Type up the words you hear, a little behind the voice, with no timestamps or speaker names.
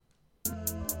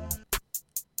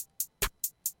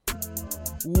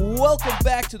Welcome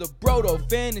back to the Brodo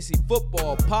Fantasy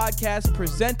Football Podcast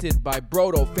presented by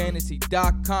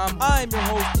BrodoFantasy.com. I'm your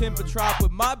host, Tim Petrop,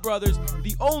 with my brothers,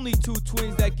 the only two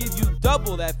twins that give you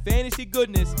double that fantasy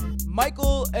goodness,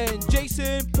 Michael and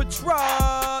Jason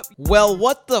Petrop. Well,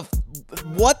 what?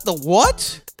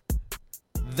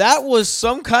 That was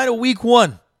some kind of week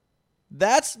one.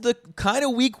 That's the kind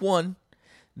of week one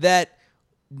that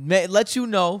lets you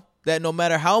know that no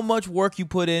matter how much work you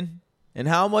put in and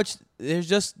how much, there's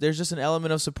just an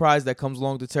element of surprise that comes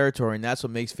along the territory, and that's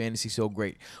what makes fantasy so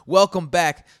great. Welcome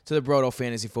back to the Brodo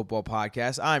Fantasy Football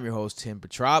Podcast. I'm your host, Tim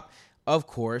Petrop, of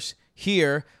course,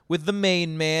 here with the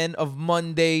main man of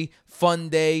Monday, Fun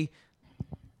Day,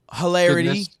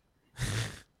 hilarity,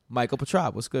 Michael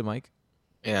Petrop. What's good, Mike?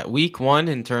 Yeah, week one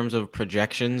in terms of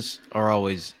projections are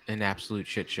always an absolute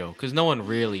shit show because no one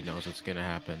really knows what's going to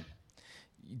happen.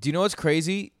 Do you know what's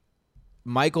crazy?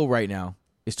 Michael right now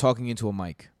is talking into a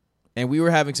mic. And we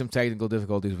were having some technical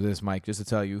difficulties with this mic, just to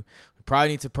tell you. We probably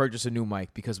need to purchase a new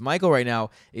mic because Michael right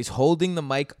now is holding the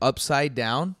mic upside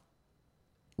down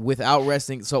without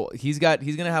resting. So he's going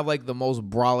to have like the most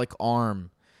brolic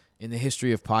arm in the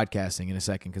history of podcasting in a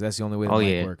second because that's the only way the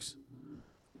mic works.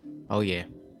 Oh, yeah.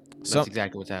 That's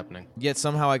exactly what's happening. Yet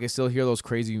somehow I can still hear those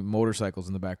crazy motorcycles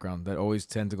in the background that always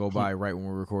tend to go by right when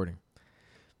we're recording.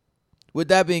 With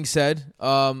that being said,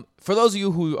 for those of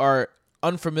you who are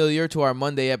unfamiliar to our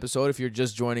Monday episode, if you're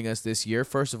just joining us this year,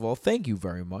 first of all, thank you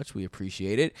very much. We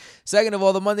appreciate it. Second of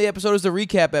all, the Monday episode is the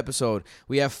recap episode.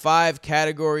 We have 5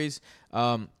 categories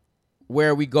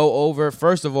where we go over,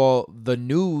 first of all, the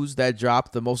news that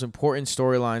dropped, the most important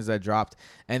storylines that dropped,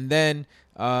 and then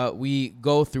we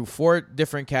go through 4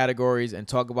 different categories and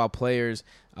talk about players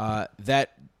that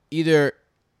either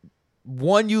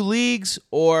won you leagues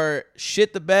or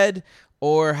shit the bed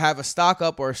or have a stock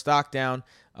up or a stock down.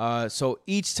 So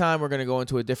each time we're going to go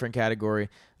into a different category.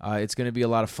 It's going to be a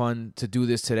lot of fun to do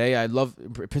this today. I love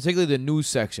particularly the news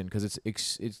section because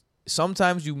it's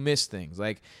sometimes you miss things.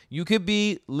 Like you could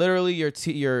be literally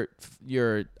your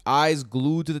eyes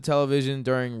glued to the television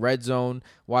during Red Zone,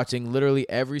 watching literally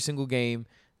every single game.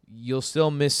 You'll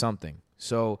still miss something.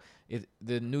 So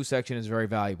the news section is very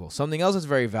valuable. Something else that's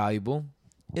very valuable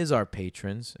is our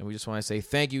patrons, and we just want to say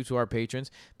thank you to our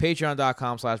patrons.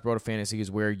 Patreon.com/BrodoFantasy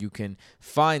is where you can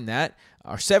find that.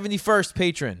 Our 71st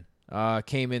patron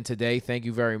came in today. Thank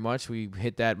you very much. We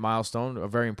hit that milestone, a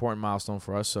very important milestone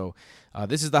for us. So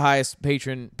this is the highest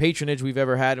patronage we've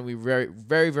ever had, and we very,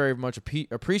 very, very much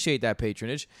appreciate that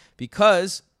patronage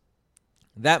because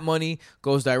that money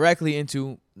goes directly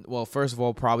into, well, first of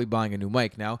all, probably buying a new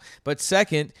mic now, but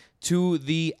second, to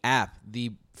the app.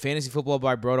 The Fantasy Football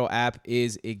by Brodo app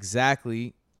is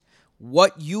exactly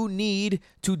what you need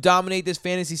to dominate this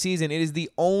fantasy season. It is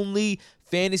the only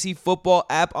fantasy football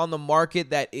app on the market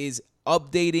that is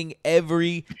updating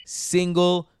every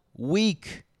single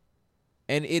week.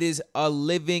 And it is a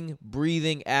living,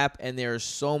 breathing app, and there are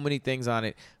so many things on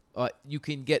it. You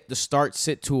can get the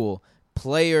start-sit tool,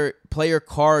 player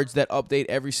cards that update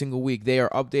every single week. They are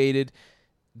updated.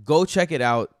 Go check it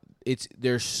out.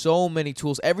 There's so many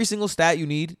tools. Every single stat you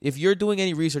need. If you're doing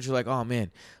any research, you're like, oh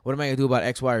man, what am I gonna do about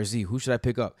X, Y, or Z? Who should I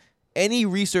pick up? Any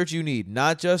research you need,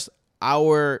 not just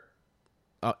our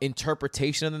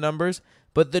interpretation of the numbers,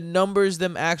 but the numbers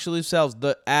themselves,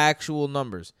 the actual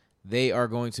numbers. They are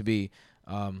going to be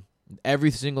every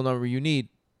single number you need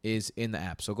is in the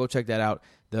app. So go check that out.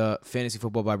 The Fantasy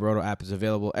Football by Brodo app is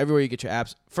available everywhere you get your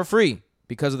apps for free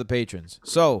because of the patrons.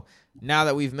 So now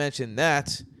that we've mentioned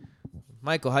that,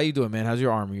 Michael, how you doing, man? How's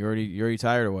your arm? You already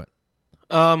tired or what?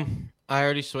 I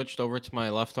already switched over to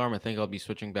my left arm. I think I'll be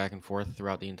switching back and forth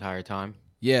throughout the entire time.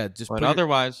 Yeah, but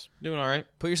otherwise, doing all right.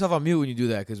 Put yourself on mute when you do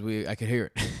that because I could hear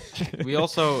it. We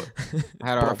also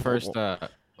had our first.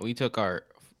 We took our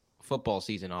football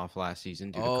season off last season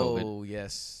due to COVID. Oh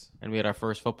yes. And we had our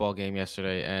first football game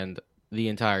yesterday, and the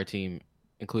entire team,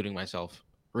 including myself,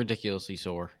 ridiculously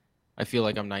sore. I feel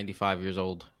like I'm 95 years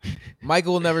old.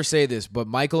 Michael will never say this, but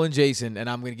Michael and Jason, and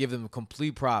I'm going to give them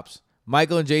complete props.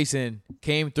 Michael and Jason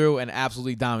came through and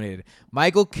absolutely dominated.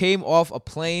 Michael came off a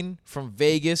plane from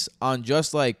Vegas on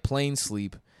just like plane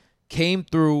sleep, came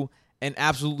through and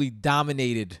absolutely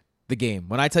dominated the game.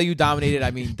 When I tell you dominated,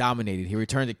 I mean dominated. He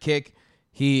returned a kick.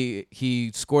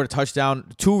 He scored a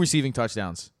touchdown, 2 receiving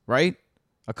touchdowns, right?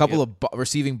 A couple of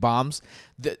receiving bombs,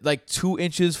 like 2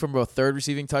 inches from a 3rd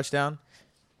receiving touchdown.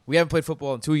 We haven't played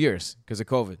football in 2 years because of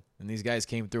COVID, and these guys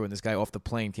came through, and this guy off the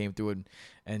plane came through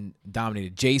and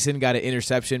dominated. Jason got an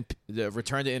interception,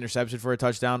 returned the interception for a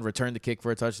touchdown, returned the kick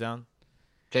for a touchdown.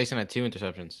 Jason had 2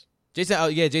 interceptions. Jason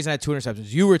had 2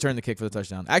 interceptions. You returned the kick for the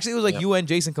touchdown. Actually, it was like you and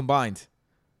Jason combined.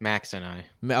 Max and I.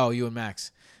 Oh, you and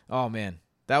Max. Oh man,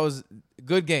 that was a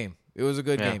good game. It was a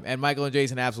good game, and Michael and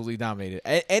Jason absolutely dominated.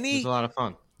 It was a lot of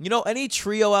fun. Any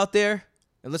trio out there,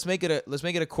 and let's make it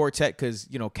a quartet because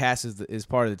Cass is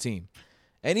part of the team.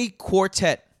 Any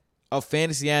quartet of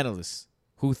fantasy analysts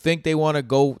who think they want to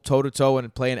go toe to toe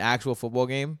and play an actual football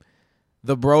game,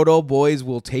 the Brodo boys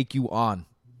will take you on.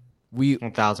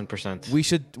 1,000%. We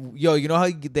should, you know how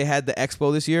they had the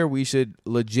expo this year? We should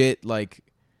legit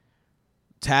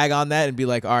tag on that and be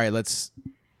like, all right, let's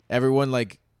everyone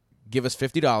give us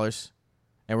 $50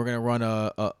 and we're gonna run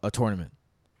a tournament.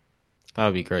 That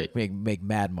would be great. Make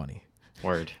mad money.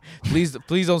 Word. Please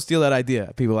don't steal that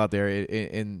idea, people out there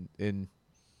in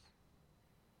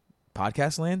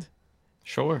podcast land.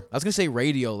 Sure. I was gonna say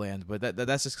radio land, but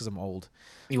that's just because I'm old.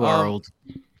 You are old.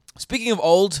 Speaking of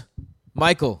old,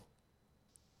 Michael,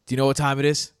 do you know what time it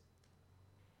is?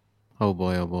 Oh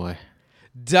boy, oh boy.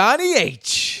 Donnie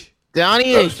H.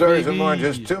 Donnie Those H. stories baby. in more in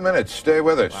just 2 minutes. Stay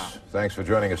with us. Wow. Thanks for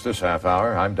joining us this half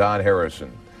hour. I'm Don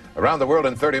Harrison. Around the world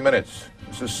in 30 minutes.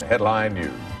 This is Headline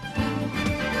News.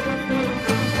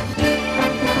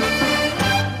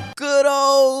 Good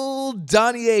old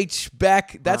Donnie H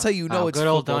back. That's how you know it's good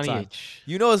old football Donnie time. H.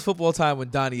 You know it's football time when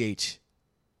Donnie H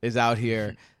is out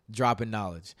here dropping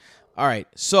knowledge. All right,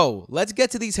 so let's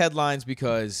get to these headlines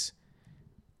because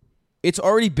it's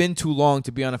already been too long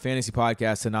to be on a fantasy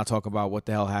podcast to not talk about what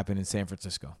the hell happened in San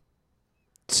Francisco.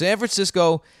 San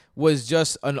Francisco was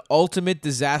just an ultimate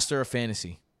disaster of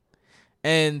fantasy.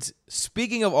 And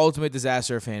speaking of ultimate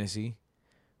disaster of fantasy,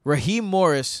 Raheem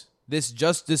Morris,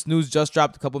 this news just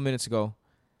dropped a couple minutes ago.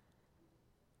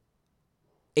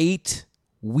 8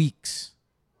 weeks.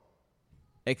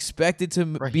 Expected to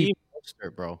Raheem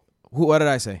Mostert, bro. What did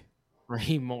I say?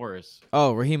 Raheem Morris.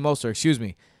 Oh, Raheem Mostert, excuse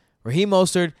me. Raheem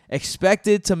Mostert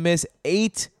expected to miss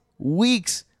 8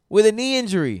 weeks with a knee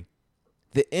injury.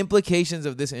 The implications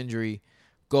of this injury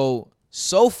go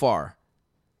so far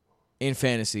in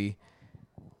fantasy,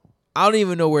 I don't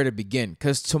even know where to begin.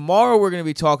 Because tomorrow we're going to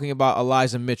be talking about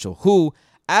Elijah Mitchell, who,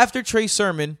 after Trey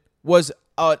Sermon, was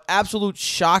an absolute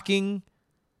shocking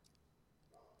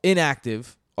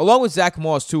inactive, along with Zach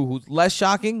Moss, too, who's less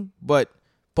shocking, but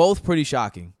both pretty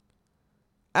shocking.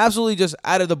 Absolutely just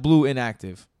out of the blue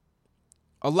inactive.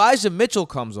 Elijah Mitchell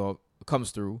comes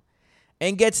through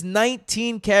and gets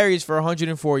 19 carries for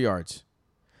 104 yards.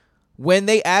 When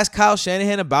they asked Kyle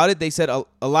Shanahan about it, they said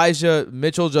Elijah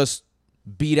Mitchell just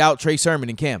beat out Trey Sermon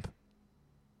in camp.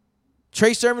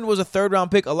 Trey Sermon was a 3rd-round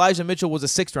pick. Elijah Mitchell was a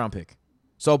 6th-round pick.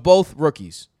 So both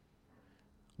rookies.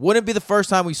 Wouldn't be the first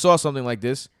time we saw something like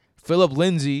this. Philip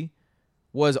Lindsay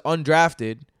was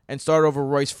undrafted and started over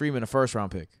Royce Freeman, a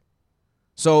 1st-round pick.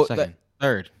 So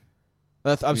Third.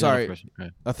 I'm sorry,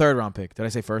 a 3rd-round pick. Did I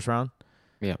say 1st round?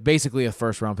 Yeah. Basically a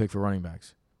 1st-round pick for running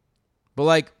backs.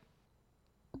 But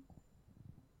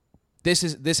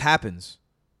this happens.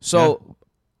 So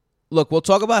look, we'll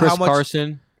talk about Chris how much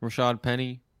Carson, Rashad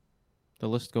Penny, the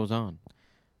list goes on.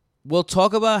 We'll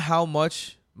talk about how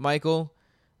much, Michael,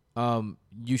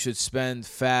 you should spend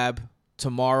fab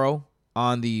tomorrow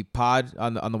on the pod,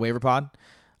 on the waiver pod,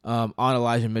 on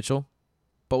Elijah Mitchell.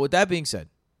 But with that being said,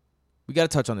 we got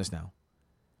to touch on this now.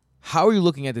 How are you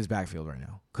looking at this backfield right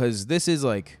now? Because this is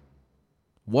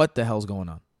what the hell's going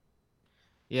on?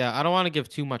 Yeah, I don't want to give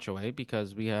too much away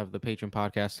because we have the Patreon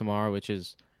podcast tomorrow, which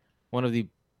is one of the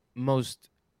most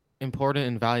important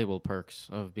and valuable perks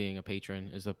of being a patron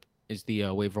is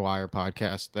the waiver wire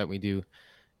podcast that we do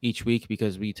each week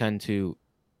because we tend to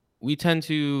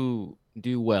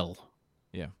do well.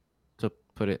 Yeah, to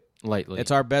put it lightly.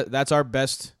 It's our best. That's our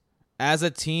best as a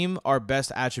team. Our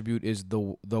best attribute is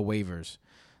the waivers.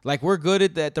 We're good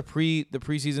at the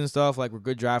preseason stuff. We're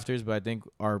good drafters, but I think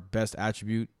our best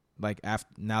attribute,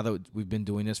 now that we've been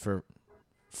doing this for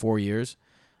 4 years,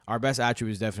 our best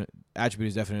attribute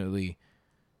is definitely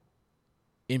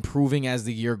improving as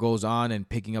the year goes on and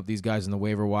picking up these guys in the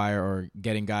waiver wire or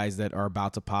getting guys that are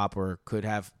about to pop or could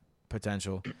have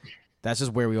potential. That's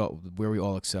just where we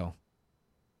all excel.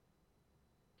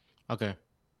 Okay.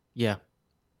 Yeah.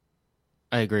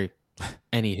 I agree.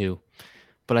 Anywho.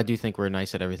 But I do think we're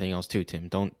nice at everything else too, Tim.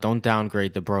 Don't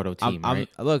downgrade the Brodo team, right?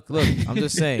 Look. I'm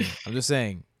just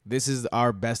saying. This is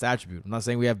our best attribute. I'm not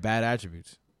saying we have bad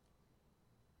attributes.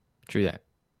 True that.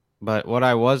 But what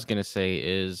I was going to say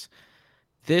is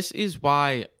this is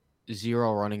why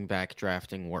zero running back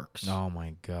drafting works. Oh,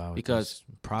 my God. Because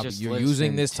you're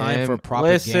using this time for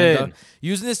propaganda. Listen.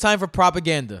 Using this time for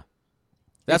propaganda.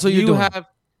 That's what you're doing.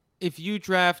 If you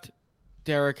draft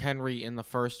Derrick Henry in the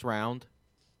 1st round,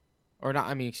 a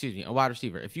wide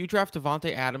receiver. If you draft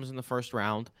Devontae Adams in the 1st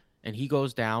round and he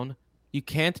goes down, You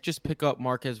can't just pick up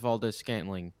Marquez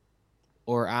Valdez-Scantling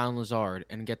or Alan Lazard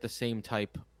and get the same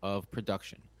type of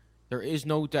production. There is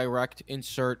no direct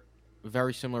insert,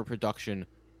 very similar production,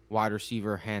 wide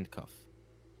receiver handcuff.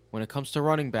 When it comes to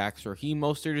running backs, Raheem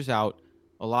Mostert is out.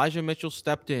 Elijah Mitchell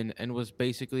stepped in and was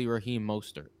basically Raheem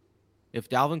Mostert. If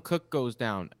Dalvin Cook goes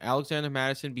down, Alexander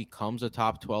Mattison becomes a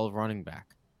top 12 running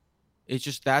back. It's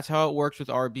just that's how it works with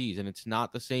RBs, and it's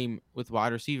not the same with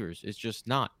wide receivers. It's just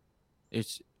not.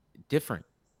 It's different.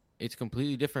 It's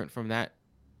completely different from that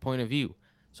point of view.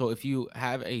 So if you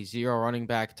have a zero running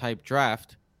back type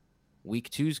draft, week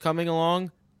 2's coming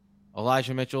along,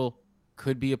 Elijah Mitchell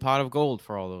could be a pot of gold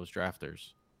for all those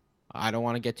drafters. I don't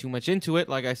want to get too much into it,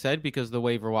 like I said, because the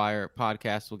Waiver Wire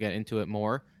podcast will get into it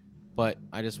more. But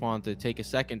I just wanted to take a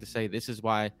second to say this is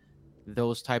why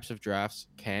those types of drafts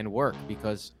can work,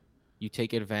 because you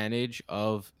take advantage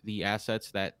of the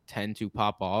assets that tend to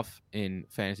pop off in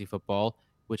fantasy football,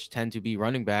 which tend to be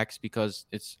running backs because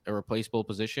it's a replaceable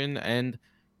position and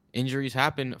injuries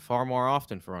happen far more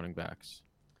often for running backs.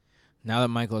 Now that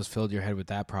Michael has filled your head with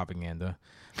that propaganda,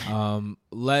 again,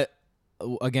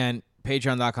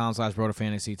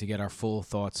 patreon.com/BrotoFantasy to get our full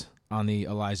thoughts on the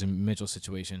Elijah Mitchell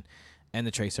situation and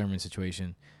the Trey Sermon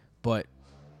situation. But,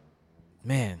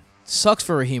 man, sucks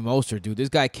for Raheem Mostert, dude. This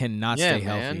guy cannot stay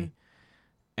healthy.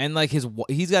 And, like,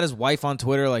 he's got his wife on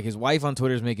Twitter. Like, his wife on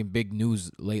Twitter is making big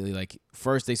news lately. Like,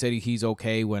 first they said he's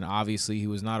okay when obviously he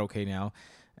was not okay now.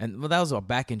 And, well, that was a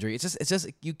back injury. It's just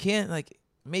you can't, like,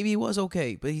 maybe he was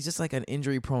okay, but he's just, like, an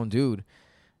injury-prone dude.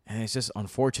 And it's just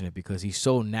unfortunate because he's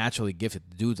so naturally gifted.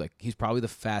 The dude's, like, he's probably the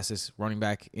fastest running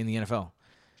back in the NFL.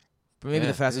 But maybe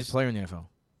the fastest player in the NFL.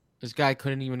 This guy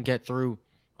couldn't even get through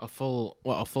a full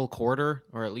quarter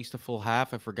or at least a full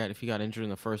half. I forget if he got injured in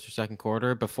the first or second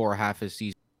quarter before half his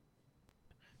season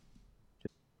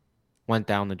went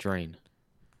down the drain.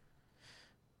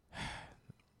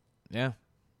 Yeah.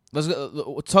 Let's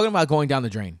go. Talking about going down the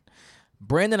drain.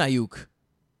 Brandon Ayuk.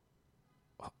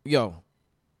 Yo.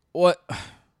 What?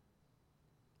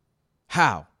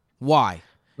 How? Why?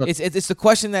 Look, It's the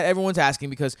question that everyone's asking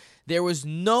because there was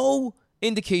no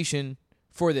indication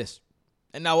for this.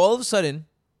 And now all of a sudden,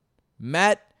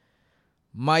 Matt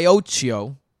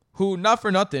Maiocchio, who, not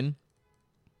for nothing,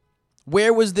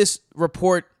 where was this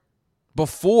report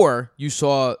before you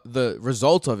saw the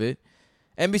result of it?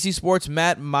 NBC Sports'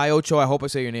 Matt Maiocchio, I hope I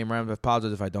say your name right, I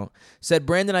apologize if I don't, said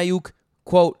Brandon Ayuk,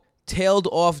 quote, tailed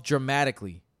off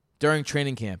dramatically during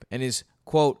training camp and is,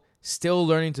 quote, still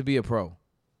learning to be a pro.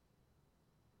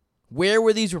 Where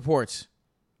were these reports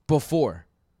before?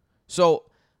 So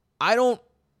I don't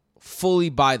fully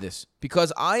buy this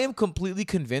because I am completely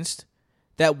convinced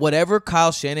that whatever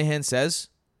Kyle Shanahan says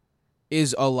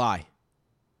is a lie.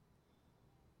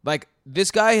 Like,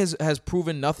 this guy has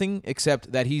proven nothing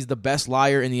except that he's the best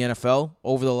liar in the NFL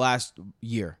over the last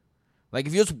year. Like,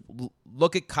 if you just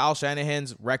look at Kyle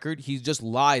Shanahan's record, he just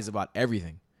lies about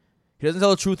everything. He doesn't tell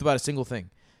the truth about a single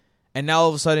thing. And now all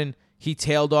of a sudden he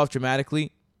tailed off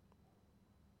dramatically.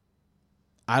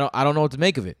 I don't know what to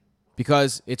make of it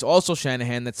because it's also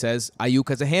Shanahan that says Ayuk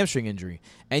has a hamstring injury.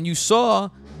 And you saw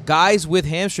guys with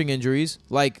hamstring injuries,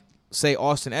 like, say,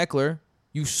 Austin Eckler,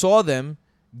 you saw them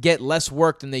get less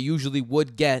work than they usually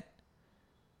would get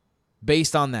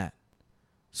based on that.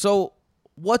 So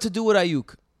what to do with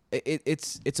Ayuk?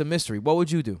 It's a mystery. What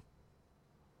would you do?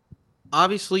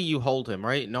 obviously you hold him,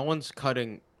 right? No one's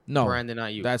cutting Brandon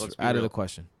Ayuk. That's out of the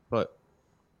question. But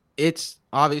it's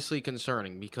obviously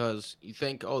concerning because you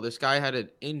think, oh, this guy had an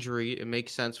injury. It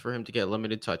makes sense for him to get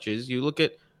limited touches. You look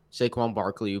at Saquon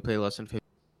Barkley, who played less than 50.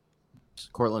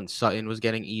 Cortland Sutton was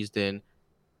getting eased in.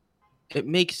 It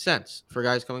makes sense for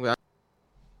guys coming back.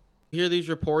 You hear these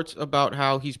reports about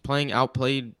how he's playing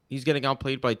outplayed. He's getting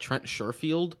outplayed by Trent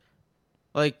Sherfield.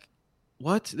 Like,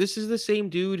 what? This is the same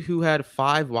dude who had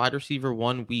 5 wide receiver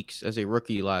 1 weeks as a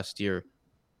rookie last year,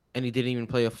 and he didn't even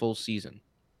play a full season.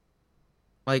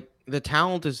 Like, the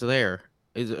talent is there.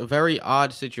 It's a very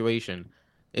odd situation.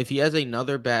 If he has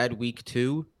another bad week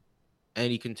 2,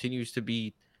 and he continues to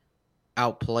be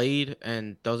outplayed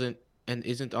and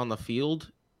isn't on the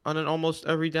field on an almost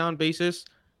every down basis,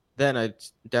 then I'd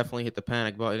definitely hit the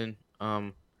panic button.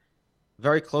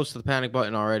 Very close to the panic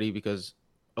button already because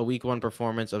a week 1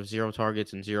 performance of 0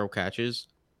 targets and 0 catches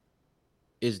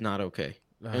is not okay.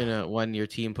 When your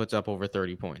team puts up over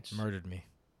 30 points. Murdered me.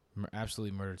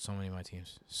 Absolutely murdered so many of my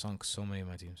teams. Sunk so many of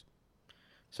my teams.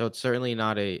 So it's certainly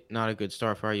not a good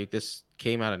start for Ayuk. This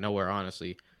came out of nowhere,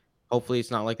 honestly. Hopefully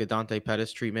it's not like the Dante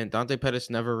Pettis treatment. Dante Pettis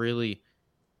never really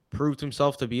proved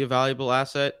himself to be a valuable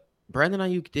asset. Brandon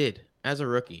Ayuk did as a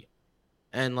rookie.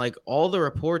 And like all the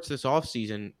reports this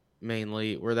offseason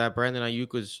mainly were that Brandon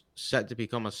Ayuk was set to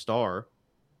become a star,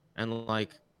 and like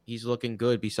he's looking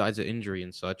good besides the injury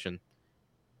and such, and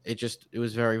it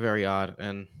was very, very odd,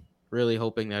 and really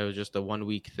hoping that it was just a 1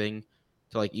 week thing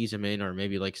to like ease him in, or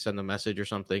maybe like send a message or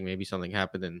something. Maybe something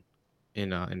happened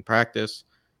in practice,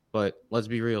 but let's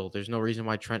be real. There's no reason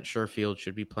why Trent Sherfield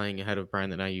should be playing ahead of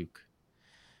Brandon Ayuk.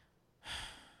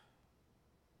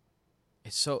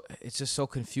 It's just so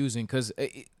confusing because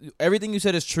everything you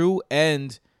said is true,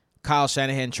 and Kyle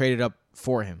Shanahan traded up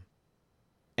for him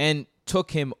and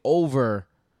took him over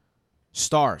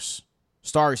star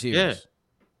receivers. Yeah.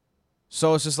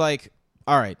 So it's just like,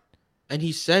 all right. And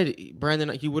he said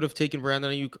he would have taken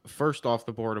Brandon Ayuk first off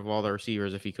the board of all the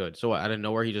receivers if he could. So out of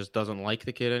nowhere, he just doesn't like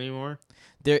the kid anymore.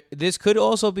 This could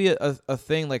also be a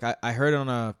thing. Like I heard on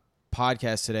a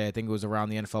podcast today, I think it was around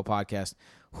the NFL podcast,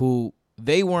 who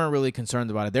they weren't really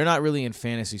concerned about it. They're not really in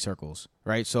fantasy circles,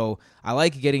 right? So I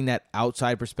like getting that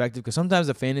outside perspective because sometimes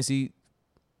the fantasy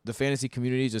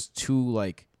community is just too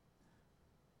like,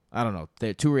 I don't know,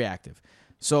 they're too reactive.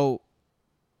 So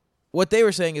what they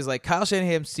were saying is like Kyle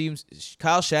Shanahan seems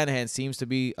to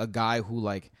be a guy who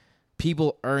like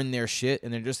people earn their shit,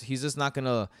 and he's just not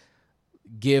gonna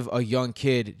give a young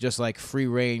kid just like free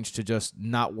range to just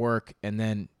not work and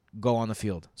then go on the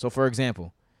field. So for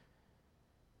example,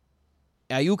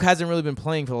 Ayuk hasn't really been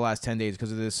playing for the last 10 days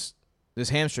because of this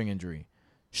hamstring injury.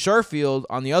 Sherfield,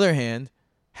 on the other hand,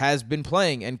 has been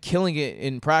playing and killing it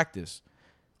in practice.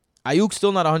 Ayuk's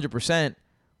still not 100%.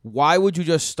 Why would you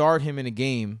just start him in a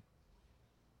game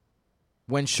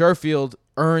when Sherfield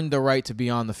earned the right to be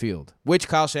on the field, which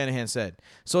Kyle Shanahan said?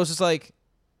 So it's just like,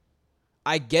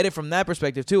 I get it from that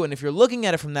perspective too. And if you're looking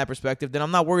at it from that perspective, then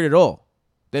I'm not worried at all.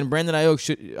 Then Brandon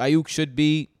Ayuk should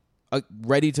be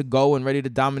ready to go and ready to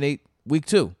dominate week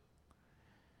 2.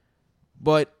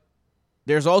 But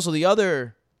there's also the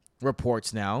other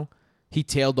reports now. He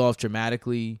tailed off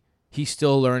dramatically. He's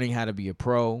still learning how to be a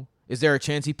pro. Is there a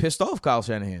chance he pissed off Kyle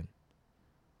Shanahan?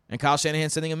 And Kyle Shanahan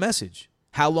sending a message.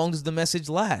 How long does the message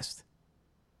last?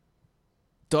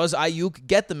 Does Ayuk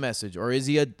get the message? Or is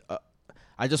he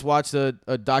I just watched a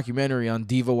documentary on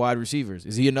diva wide receivers.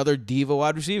 Is he another diva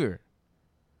wide receiver?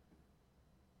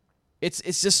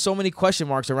 It's just so many question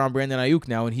marks around Brandon Ayuk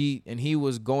now, and he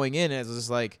was going in as just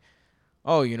like,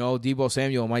 oh, you know, Deebo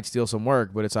Samuel might steal some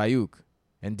work, but it's Ayuk.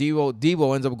 And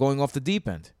Deebo ends up going off the deep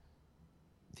end.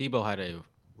 Deebo had a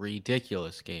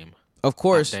ridiculous game. Of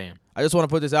course, damn. I just want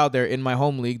to put this out there. In my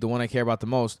home league, the one I care about the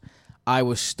most, I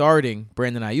was starting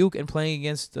Brandon Ayuk and playing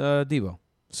against Deebo.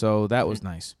 So that was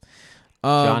nice.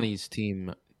 Johnny's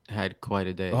team had quite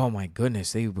a day. Oh, my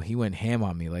goodness. He went ham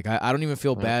on me. Like, I don't even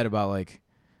feel bad about, like,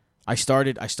 I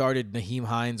started Nyheim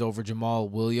Hines over Jamal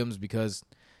Williams because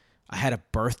I had a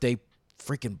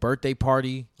freaking birthday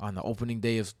party on the opening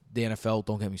day of the NFL.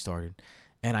 Don't get me started.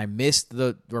 And I missed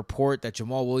the report that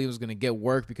Jamal Williams was going to get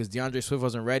work because DeAndre Swift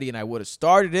wasn't ready, and I would have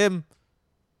started him.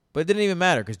 But it didn't even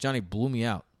matter because Johnny blew me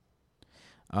out.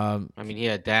 I mean, he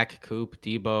had Dak, Coop,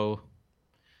 Deebo.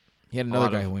 He had another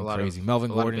guy who went crazy.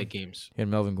 Melvin Gordon. A lot of big games. He had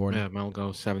Melvin Gordon. Yeah,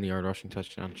 Melgo, 70-yard rushing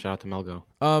touchdown. Shout out to Melgo.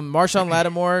 Marshawn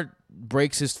Lattimore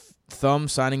breaks his thumb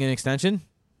signing an extension.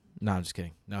 No, I'm just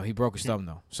kidding. No, he broke his thumb,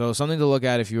 though. So something to look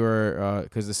at if you were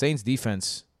because the Saints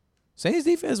defense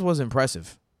was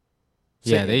impressive.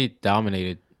 Yeah, they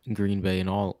dominated Green Bay in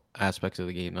all aspects of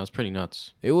the game. That was pretty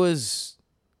nuts. It was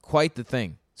quite the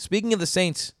thing. Speaking of the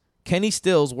Saints, Kenny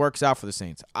Stills works out for the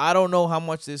Saints. I don't know how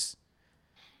much this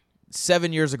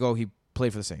 7 years ago he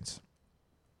played for the Saints.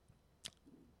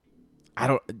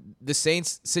 The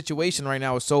Saints situation right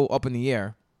now is so up in the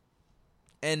air.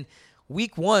 And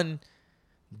week 1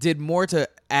 did more to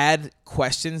add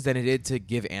questions than it did to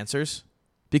give answers.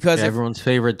 Because everyone's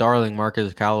favorite darling,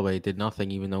 Marcus Callaway, did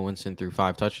nothing even though Winston threw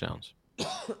 5 touchdowns.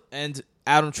 And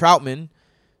Adam Troutman,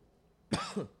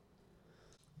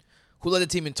 who led the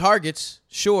team in targets,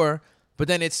 sure, but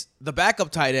then it's the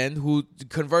backup tight end who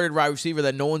converted wide receiver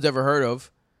that no one's ever heard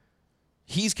of.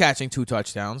 He's catching 2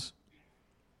 touchdowns.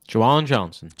 Juwan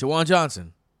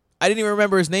Johnson. I didn't even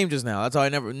remember his name just now. That's how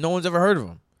no one's ever heard of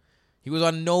him. He was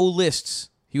on no lists.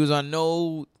 He was on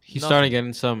no... He started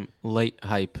getting some late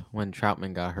hype when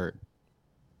Troutman got hurt.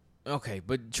 Okay,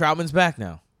 but Troutman's back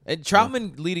now. And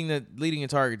Troutman leading in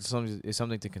targets is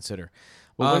something to consider.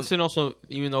 Well, Winston also,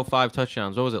 even though 5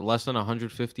 touchdowns, what was it, less than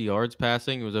 150 yards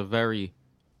passing? It was a very,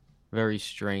 very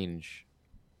strange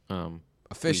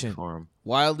efficient for him.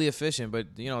 Wildly efficient, but,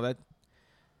 you know,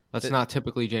 that's not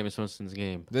typically Jameis Winston's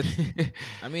game.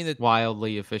 I mean,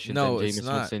 wildly efficient and Jameis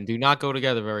Winston do not go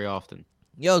together very often.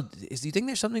 Yo, do you think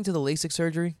there's something to the LASIK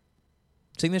surgery?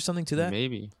 Think there's something to that?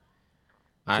 Maybe.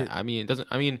 I mean, it doesn't.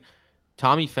 I mean,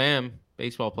 Tommy Pham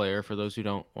baseball player. For those who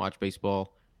don't watch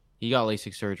baseball, he got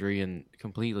LASIK surgery and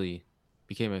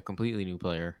became a completely new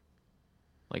player.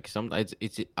 Like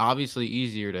it's obviously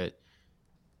easier to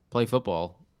play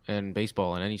football and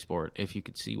baseball in any sport if you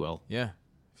could see well. Yeah,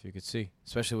 if you could see,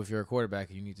 especially if you're a quarterback,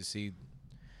 you need to see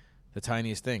the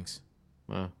tiniest things.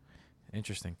 Wow.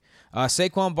 Interesting.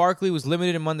 Saquon Barkley was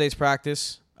limited in Monday's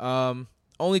practice.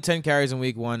 Only 10 carries in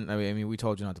week 1. I mean, we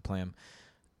told you not to play him.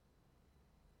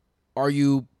 Are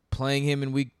you playing him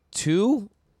in week 2?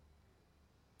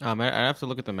 I have to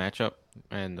look at the matchup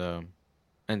and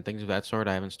things of that sort.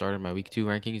 I haven't started my week 2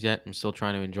 rankings yet. I'm still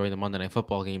trying to enjoy the Monday Night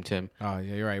Football game, Tim. Oh,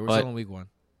 yeah, you're right. We're still in week 1.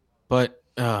 But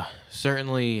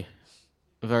certainly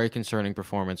a very concerning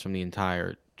performance from the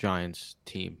entire Giants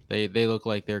team. They look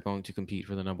like they're going to compete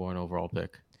for the number 1 overall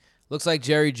pick. Looks like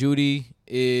Jerry Jeudy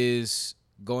is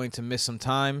going to miss some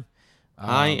time.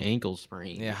 High ankle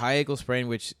sprain. Yeah, high ankle sprain,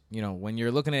 which, when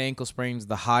you're looking at ankle sprains,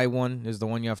 the high one is the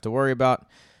one you have to worry about.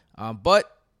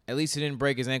 But at least he didn't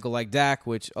break his ankle like Dak,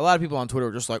 which a lot of people on Twitter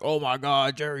were just like, oh, my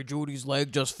God, Jerry Jeudy's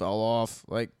leg just fell off.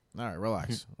 Like, all right,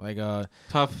 relax.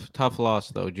 Tough loss,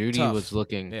 though. Jeudy was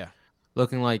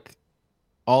looking like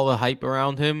all the hype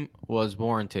around him was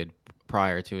warranted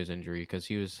prior to his injury because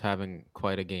he was having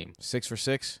quite a game. 6 for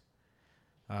 6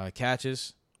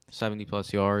 catches.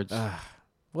 70-plus yards.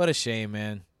 What a shame,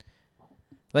 man.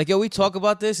 Like, we talk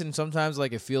about this, and sometimes,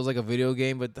 it feels like a video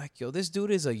game, but, this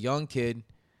dude is a young kid.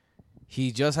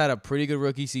 He just had a pretty good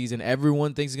rookie season.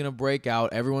 Everyone thinks he's going to break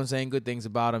out. Everyone's saying good things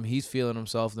about him. He's feeling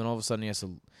himself. Then all of a sudden he has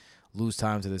to lose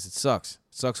time to this. It sucks.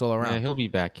 It sucks all around. Yeah, he'll be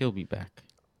back.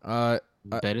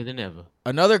 Better than ever.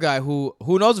 Another guy who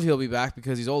knows if he'll be back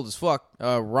because he's old as fuck,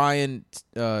 Ryan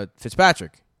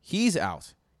Fitzpatrick. He's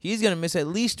out. He's going to miss at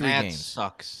least 3 games. That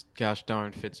sucks. Gosh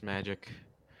darn Fitzmagic.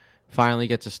 Finally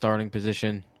gets a starting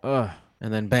position. And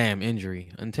then, bam, injury.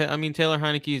 And Taylor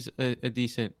Heineke's a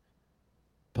decent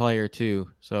player, too.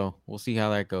 So we'll see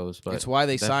how that goes. But it's why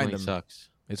they signed him. Sucks.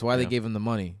 It's why they gave him the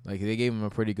money. They gave him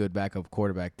a pretty good backup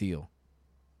quarterback deal.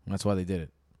 And that's why they did it.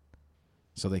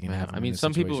 So they can have him in this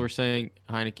some situation. people were saying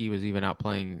Heineke was even out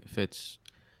playing Fitz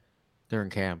during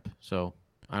camp. So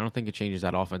I don't think it changes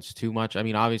that offense too much.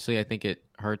 Obviously, I think it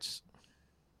hurts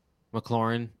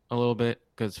McLaurin a little bit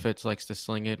because Fitz likes to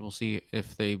sling it. We'll see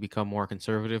if they become more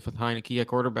conservative with Heineke at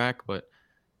quarterback, but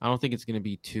I don't think it's going to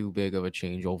be too big of a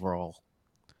change overall.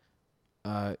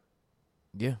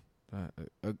 Yeah.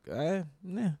 I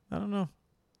don't know.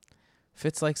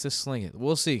 Fitz likes to sling it.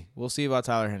 We'll see. We'll see about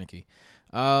Tyler Heineke.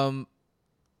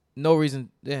 No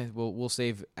reason. Yeah, we'll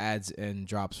save ads and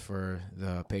drops for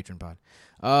the Patreon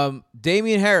pod.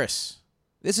 Damian Harris.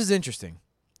 This is interesting.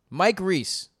 Mike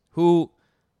Reese, who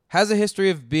has a history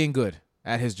of being good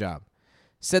at his job,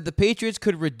 said the Patriots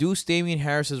could reduce Damian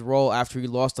Harris's role after he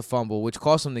lost a fumble, which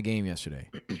cost him the game yesterday.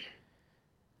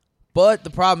 But the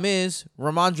problem is,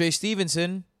 Ramondre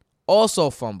Stevenson also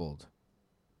fumbled.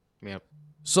 Yep.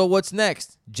 So what's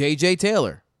next? J.J.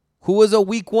 Taylor, who was a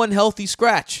week 1 healthy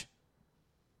scratch.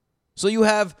 So you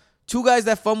have 2 guys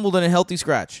that fumbled and a healthy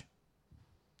scratch.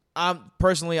 I'm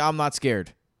not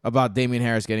scared about Damian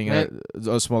Harris getting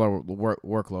a smaller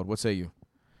workload. What say you?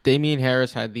 Damian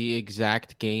Harris had the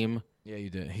exact game. Yeah,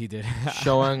 you did. He did.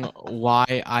 Showing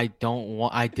why I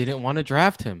didn't want to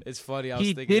draft him. It's funny.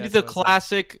 He did the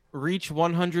classic reach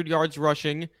 100 yards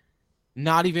rushing,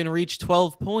 not even reach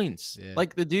 12 points. Yeah.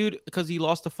 Like the dude, because he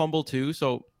lost a fumble too.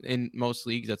 So in most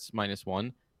leagues, that's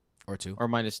 -1 or 2 or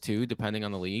 -2, depending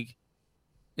on the league.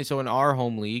 And so in our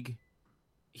home league,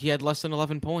 he had less than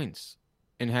 11 points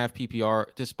in half PPR,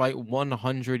 despite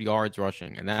 100 yards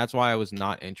rushing. And that's why I was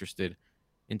not interested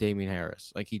in Damian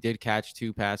Harris. Like, he did catch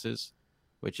 2 passes,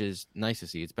 which is nice to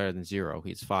see. It's better than 0.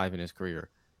 He's 5 in his career.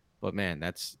 But man,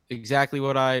 that's exactly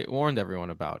what I warned everyone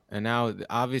about. And now,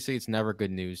 obviously, it's never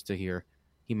good news to hear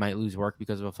he might lose work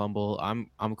because of a fumble.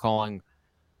 I'm calling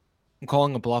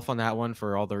a bluff on that one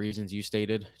for all the reasons you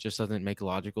stated. It just doesn't make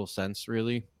logical sense,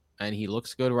 really. And he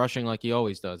looks good rushing like he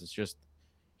always does. It's just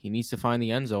he needs to find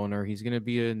the end zone, or he's going to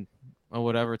be a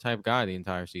whatever type guy the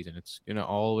entire season. It's going to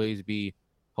always be.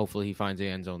 Hopefully he finds the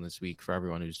end zone this week for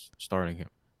everyone who's starting him.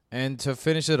 And to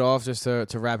finish it off, just to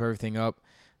wrap everything up,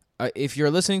 if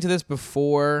you're listening to this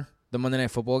before the Monday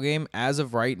Night Football game, as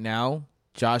of right now,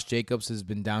 Josh Jacobs has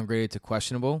been downgraded to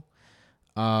questionable.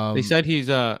 They said he's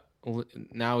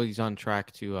now he's on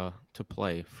track to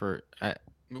play for.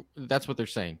 That's what they're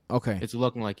saying. Okay, it's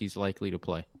looking like he's likely to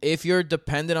play. If you're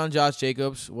dependent on Josh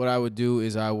Jacobs, what I would do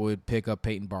is I would pick up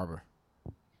Peyton Barber.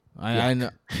 I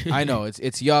know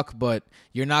it's yuck, but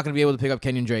you're not going to be able to pick up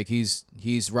Kenyon Drake. He's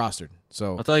rostered.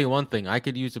 So I'll tell you one thing: I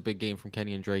could use a big game from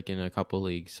Kenyon Drake in a couple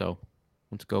leagues. So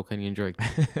Let's go, Kenyon Drake.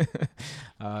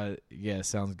 Yeah,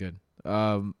 sounds good.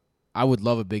 I would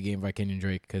love a big game by Kenyon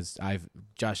Drake because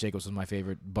Josh Jacobs was my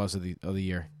favorite buzz of the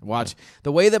year. Watch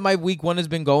the way that my week 1 has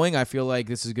been going. I feel like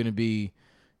this is gonna be.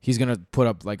 He's gonna put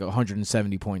up like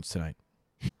 170 points tonight.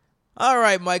 All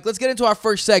right, Mike. Let's get into our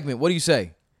first segment. What do you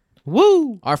say?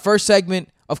 Woo! Our first segment,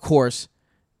 of course,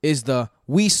 is the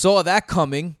 "We Saw That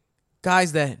Coming"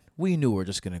 guys that we knew were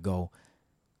just gonna go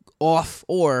off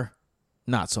or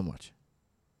not so much.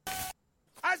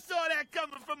 I saw that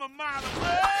coming from a mile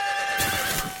away.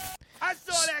 I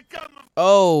saw that coming.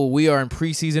 Oh, we are in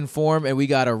preseason form, and we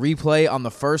got a replay on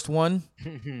the first one.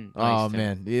 Nice, Tim.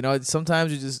 Man, you know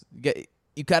sometimes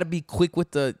you got to be quick with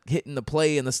the hitting the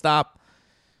play and the stop.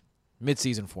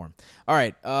 Mid-season form. All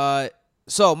right.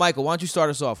 So Michael, why don't you start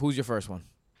us off? Who's your first one?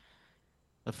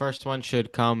 The first one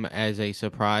should come as a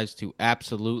surprise to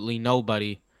absolutely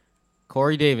nobody.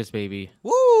 Corey Davis, baby.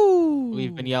 Woo!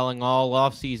 We've been yelling all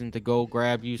offseason to go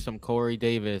grab you some Corey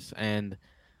Davis, and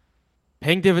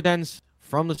paying dividends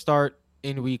from the start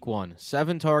in week 1.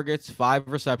 7 targets, 5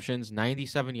 receptions,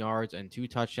 97 yards, and 2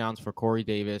 touchdowns for Corey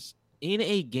Davis in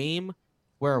a game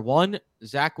where 1,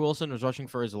 Zach Wilson was rushing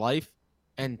for his life,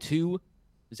 and 2,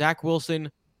 Zach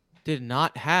Wilson did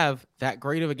not have that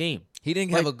great of a game. He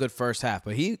didn't have a good first half,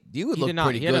 but he would look did not.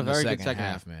 pretty He good had a in the very good second second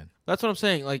half, half. man. That's what I'm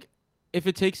saying. Like, if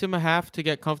it takes him a half to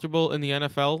get comfortable in the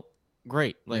NFL,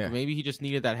 great. Like, Yeah. maybe he just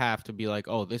needed that half to be like,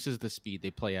 oh, this is the speed they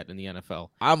play at in the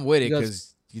NFL. I'm with it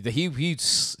Because-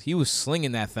 because he was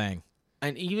slinging that thing.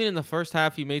 And even in the first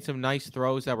half, he made some nice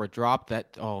throws that were dropped.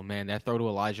 That throw to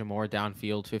Elijah Moore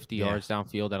downfield, 50 yards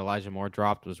downfield that Elijah Moore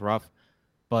dropped was rough.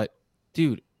 But,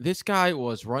 dude, this guy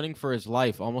was running for his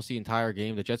life almost the entire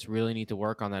game. The Jets really need to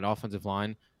work on that offensive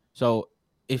line. So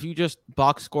if you just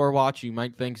box score watch, you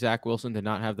might think Zach Wilson did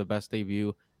not have the best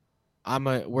debut.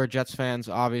 We're Jets fans,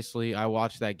 obviously. I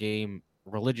watched that game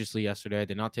religiously yesterday. I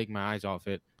did not take my eyes off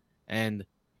it. And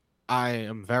I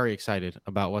am very excited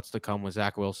about what's to come with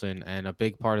Zach Wilson. And a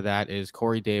big part of that is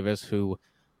Corey Davis, who,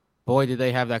 boy, did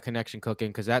they have that connection cooking.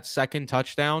 Because that second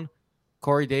touchdown,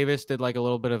 Corey Davis did like a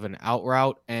little bit of an out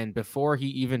route. And before he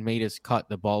even made his cut,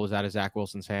 the ball was out of Zach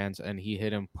Wilson's hands. And he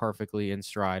hit him perfectly in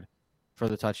stride for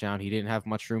the touchdown. He didn't have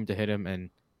much room to hit him. And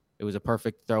it was a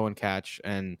perfect throw and catch.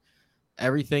 And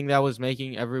everything that was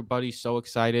making everybody so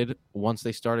excited once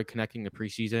they started connecting the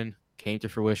preseason came to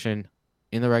fruition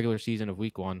in the regular season of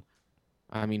week 1.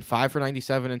 I mean, 5 for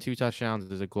 97 and 2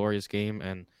 touchdowns is a glorious game,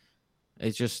 and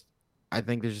it's just, I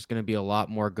think there's just going to be a lot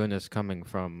more goodness coming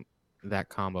from that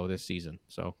combo this season.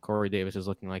 So Corey Davis is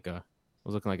looking like a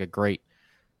great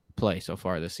play so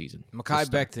far this season. Mekhi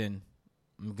Becton,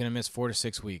 I'm gonna miss 4 to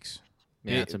 6 weeks.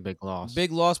 Yeah, it's a big loss.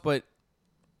 Big loss, but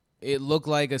it looked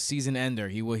like a season ender.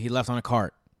 He left on a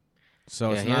cart,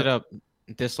 so he ended up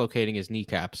dislocating his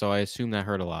kneecap, so I assume that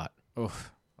hurt a lot.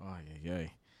 Oof. Oh yeah.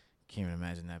 Can't even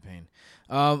imagine that pain.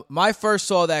 My first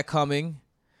saw that coming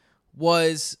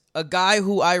was a guy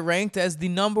who I ranked as the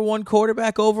number 1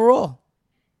 quarterback overall,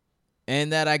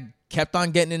 and that I kept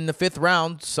on getting in the 5th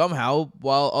round somehow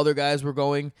while other guys were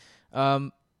going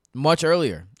much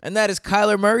earlier. And that is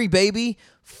Kyler Murray, baby.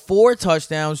 4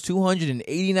 touchdowns,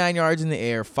 289 yards in the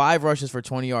air, 5 rushes for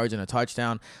 20 yards and a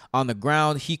touchdown. On the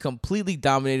ground, he completely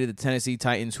dominated the Tennessee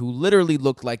Titans, who literally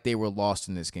looked like they were lost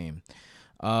in this game.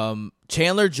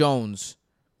 Chandler Jones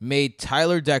made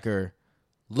Tyler Decker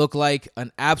look like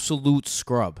an absolute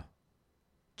scrub.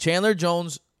 Chandler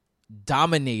Jones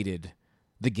dominated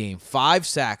the game. 5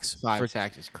 sacks. 5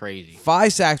 sacks is crazy.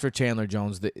 5 sacks for Chandler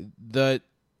Jones. The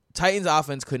Titans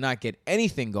offense could not get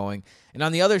anything going. And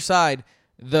on the other side,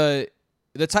 the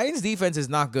Titans defense is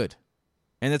not good.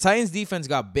 And the Titans defense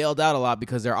got bailed out a lot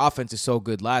because their offense is so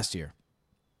good last year.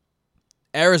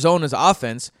 Arizona's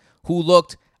offense, who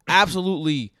looked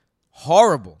absolutely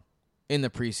horrible in the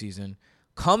preseason,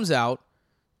 comes out.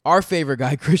 Our favorite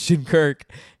guy, Christian Kirk,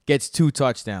 gets 2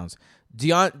 touchdowns.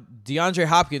 DeAndre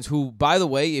Hopkins, who, by the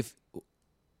way, if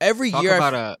every year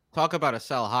Talk about a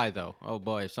sell high, though. Oh,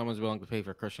 boy, if someone's willing to pay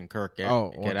for Christian Kirk, get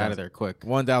out of there quick.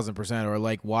 1,000%, or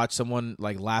like watch someone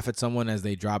like laugh at someone as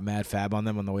they drop mad fab on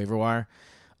them on the waiver wire.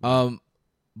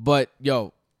 But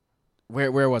yo,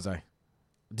 where was I?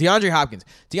 DeAndre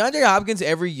Hopkins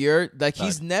every year, like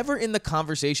he's never in the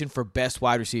conversation for best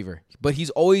wide receiver, but he's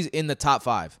always in the top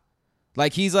 5.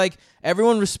 Like he's like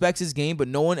everyone respects his game, but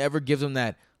no one ever gives him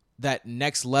that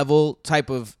next level type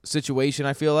of situation.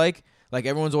 I feel like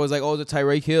everyone's always like, oh, is it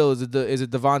Tyreek Hill? Is it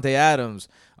Devontae Adams?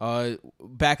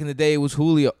 Back in the day, it was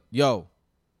Julio. Yo,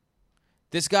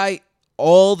 this guy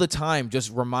all the time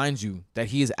just reminds you that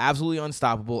he is absolutely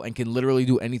unstoppable and can literally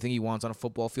do anything he wants on a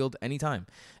football field anytime.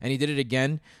 And he did it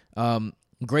again.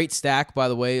 Great stack, by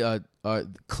the way.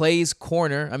 Clay's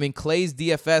Corner. I mean, Clay's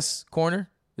DFS Corner.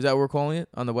 Is that what we're calling it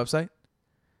on the website?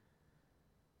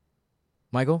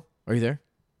 Michael, are you there?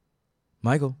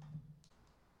 Michael.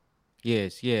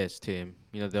 Yes, Tim.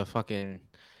 You know, the fucking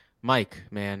Mike,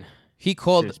 man. He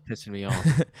called. It's pissing me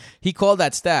off. He called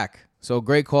that stack. So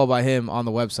great call by him on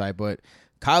the website. But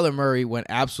Kyler Murray went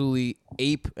absolutely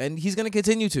ape, and he's going to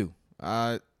continue to.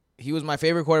 He was my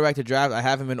favorite quarterback to draft. I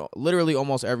have him in literally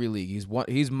almost every league.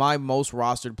 He's my most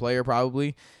rostered player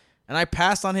probably. And I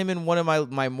passed on him in one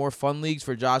of my more fun leagues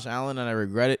for Josh Allen, and I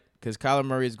regret it because Kyler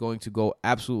Murray is going to go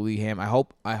absolutely ham. I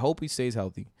hope he stays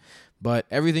healthy. But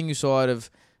everything you saw out of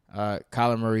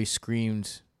Kyler Murray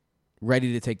screamed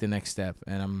ready to take the next step,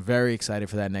 and I'm very excited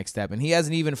for that next step. And he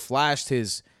hasn't even flashed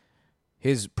his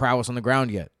prowess on the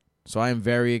ground yet. So I am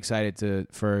very excited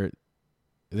for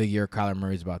the year Kyler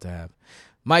Murray's about to have.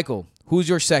 Michael, who's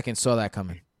your second? Saw that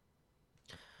coming.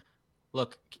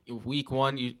 Look, week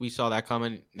 1, we saw that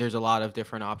coming. There's a lot of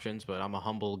different options, but I'm a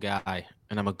humble guy,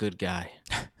 and I'm a good guy.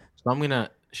 So I'm going to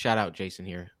shout out Jason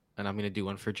here, and I'm going to do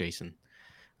one for Jason.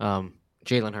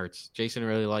 Jalen Hurts. Jason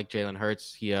really liked Jalen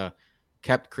Hurts. He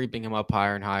kept creeping him up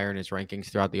higher and higher in his rankings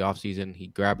throughout the offseason. He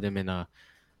grabbed him in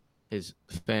his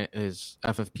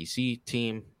FFPC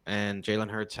team, and Jalen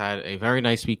Hurts had a very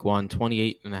nice week 1,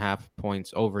 28.5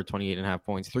 points, over 28.5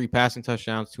 points, 3 passing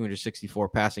touchdowns, 264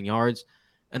 passing yards.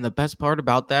 And the best part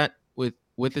about that,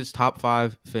 with his top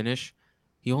 5 finish,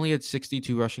 he only had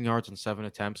 62 rushing yards on 7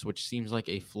 attempts, which seems like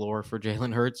a floor for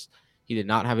Jalen Hurts. He did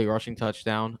not have a rushing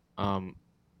touchdown.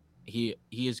 He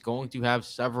is going to have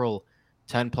several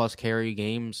 10-plus carry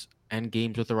games and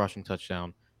games with a rushing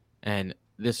touchdown. And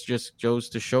this just goes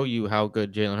to show you how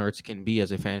good Jalen Hurts can be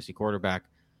as a fantasy quarterback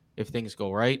if things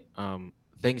go right.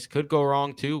 Things could go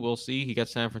wrong, too. We'll see. He got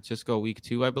San Francisco week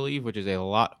 2, I believe, which is a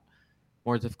lot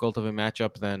more difficult of a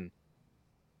matchup than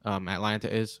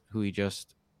Atlanta is, who he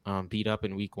just beat up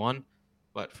in week 1.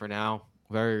 But for now,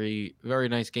 very, very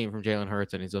nice game from Jalen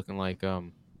Hurts, and he's looking like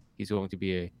he's going to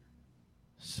be a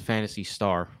fantasy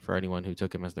star for anyone who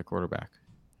took him as their quarterback.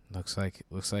 Looks like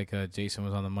Jason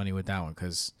was on the money with that one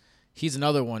because he's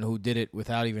another one who did it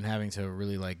without even having to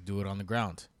really do it on the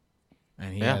ground,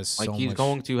 and he has so he's much.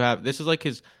 Going to have this is like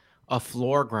a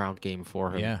floor ground game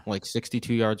for him. Yeah,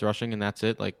 62 yards rushing and that's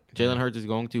it. Jalen Hurts is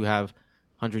going to have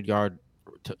 100-yard,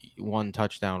 1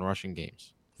 touchdown rushing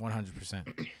games. 100%.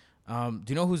 Do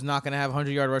you know who's not going to have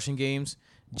 100-yard rushing games?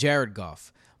 Jared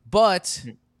Goff. But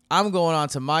I'm going on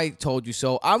to my told you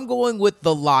so. I'm going with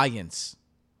the Lions.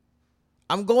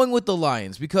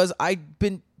 Because I've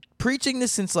been preaching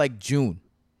this since June.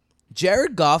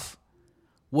 Jared Goff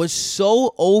was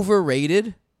so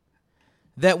overrated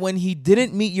that when he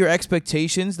didn't meet your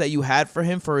expectations that you had for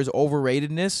him for his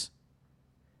overratedness,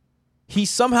 he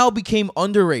somehow became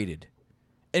underrated.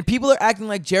 And people are acting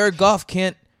like Jared Goff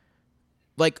can't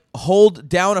hold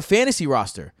down a fantasy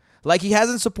roster. He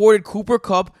hasn't supported Cooper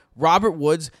Kupp, Robert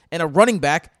Woods, and a running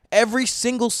back every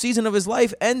single season of his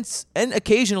life, and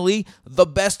occasionally the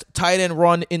best tight end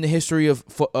run in the history of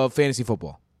fantasy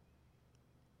football.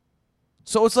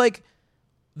 So it's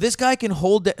this guy can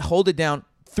hold it down,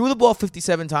 threw the ball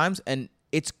 57 times, and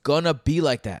it's gonna be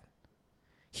like that.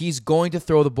 He's going to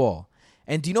throw the ball.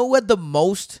 And do you know what the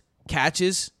most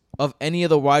catches of any of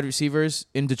the wide receivers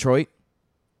in Detroit?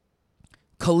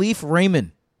 Khalif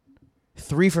Raymond,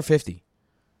 3 for 50.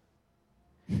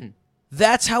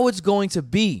 That's how it's going to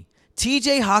be.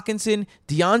 TJ Hawkinson,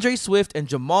 DeAndre Swift, and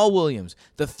Jamal Williams,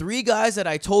 the 3 guys that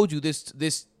I told you this,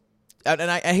 and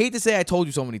I hate to say I told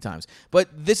you so many times, but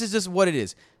this is just what it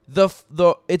is.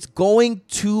 It's going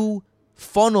to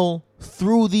funnel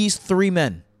through these 3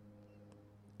 men.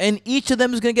 And each of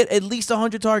them is going to get at least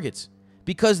 100 targets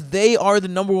because they are the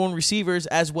number 1 receivers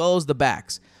as well as the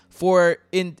backs. For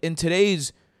in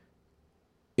today's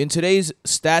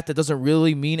stat that doesn't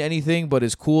really mean anything but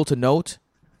is cool to note,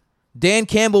 Dan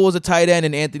Campbell was a tight end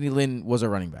and Anthony Lynn was a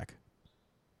running back.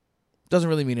 Doesn't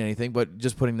really mean anything, but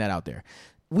just putting that out there.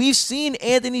 We've seen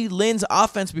Anthony Lynn's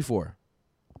offense before.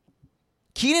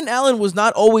 Keenan Allen was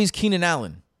not always Keenan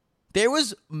Allen. There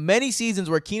was many seasons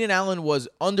where Keenan Allen was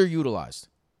underutilized.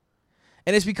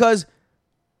 And it's because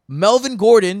Melvin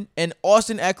Gordon and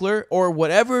Austin Eckler, or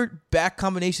whatever back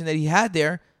combination that he had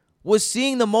there, was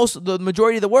seeing the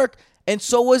majority of the work, and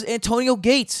so was Antonio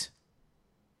Gates.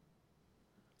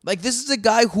 This is a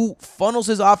guy who funnels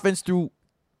his offense through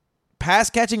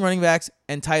pass-catching running backs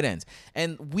and tight ends.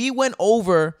 And we went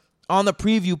over on the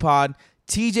preview pod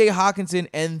TJ Hawkinson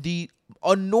and the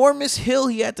enormous hill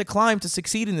he had to climb to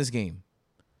succeed in this game.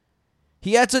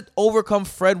 He had to overcome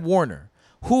Fred Warner,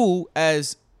 who,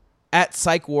 as at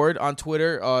Psych Ward on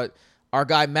Twitter, our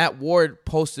guy Matt Ward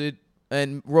posted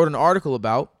and wrote an article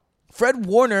about. Fred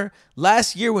Warner,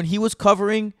 last year when he was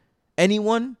covering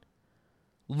anyone,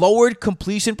 lowered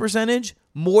completion percentage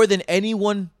more than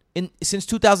anyone since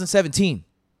 2017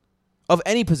 of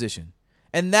any position.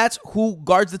 And that's who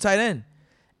guards the tight end.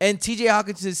 And TJ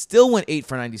Hawkinson still went 8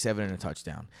 for 97 and a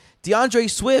touchdown. DeAndre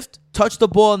Swift touched the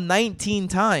ball 19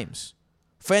 times.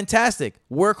 Fantastic.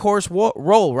 Workhorse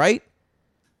role, right?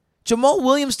 Jamal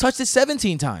Williams touched it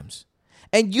 17 times.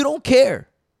 And you don't care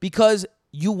because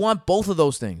you want both of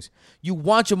those things. You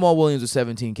want Jamal Williams with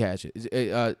 17 touches.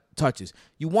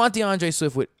 You want DeAndre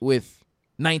Swift with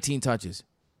 19 touches.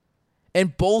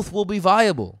 And both will be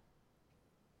viable.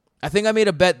 I think I made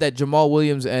a bet that Jamal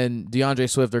Williams and DeAndre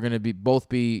Swift are going to both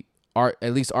be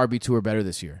at least RB2 or better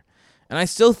this year. And I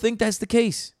still think that's the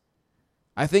case.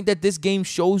 I think that this game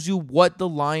shows you what the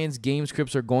Lions game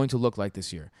scripts are going to look like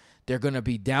this year. They're going to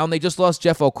be down. They just lost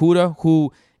Jeff Okudah,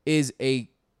 who is a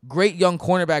great young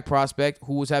cornerback prospect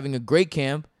who was having a great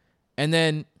camp. And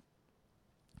then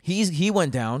he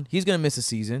went down. He's going to miss a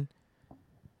season.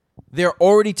 Their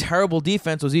already terrible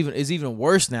defense is even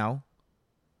worse now.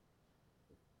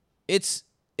 It's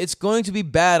going to be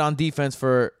bad on defense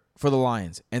for the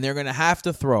Lions, and they're going to have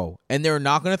to throw. And they're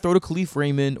not going to throw to Khalif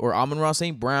Raymond or Amon-Ra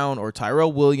St. Brown or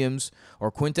Tyrell Williams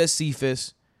or Quintez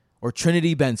Cephas or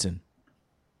Trinity Benson.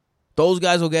 Those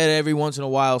guys will get every once in a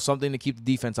while something to keep the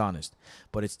defense honest.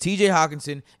 But it's TJ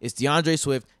Hawkinson, it's DeAndre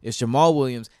Swift, it's Jamal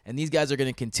Williams, and these guys are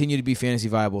going to continue to be fantasy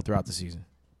viable throughout the season.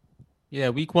 Yeah,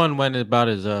 week 1 went about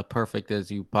as perfect as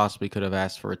you possibly could have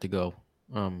asked for it to go.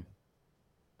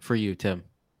 For you, Tim.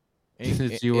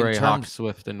 Since you were a Hawk,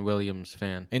 Swift, and Williams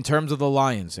fan. In terms of the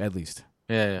Lions, at least.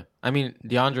 Yeah. I mean,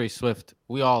 DeAndre Swift,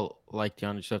 we all liked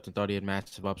DeAndre Swift and thought he had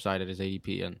massive upside at his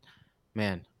ADP. And,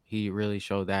 man, he really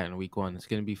showed that in week 1. It's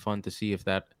going to be fun to see if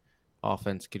that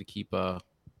offense could keep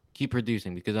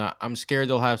producing. Because I'm scared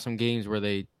they'll have some games where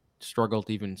they struggle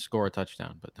to even score a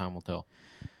touchdown. But time will tell.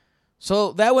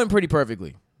 So that went pretty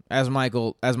perfectly, as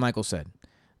Michael said.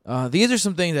 These are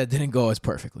some things that didn't go as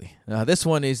perfectly. This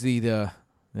one is the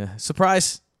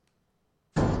surprise.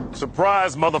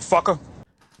 Surprise, motherfucker.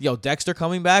 Yo, Dexter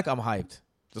coming back. I'm hyped.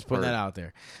 Just putting that out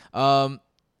there.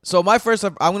 So I'm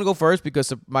going to go first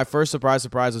because my first surprise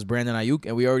was Brandon Ayuk,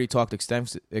 and we already talked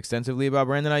extensively about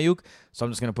Brandon Ayuk. So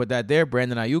I'm just going to put that there.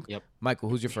 Brandon Ayuk. Yep. Michael,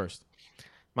 who's your first?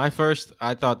 My first,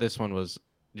 I thought this one was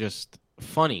just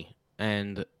funny,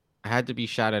 and I had to be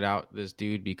shouted out, this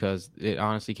dude, because it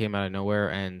honestly came out of nowhere,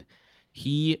 and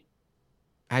he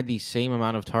had the same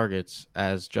amount of targets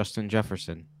as Justin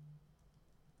Jefferson.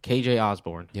 KJ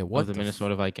Osborne of the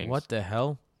Minnesota Vikings. What the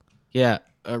hell? Yeah,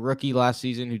 a rookie last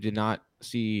season who did not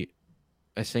see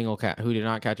a single who did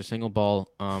not catch a single ball.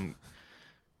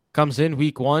 Comes in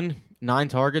week 1, 9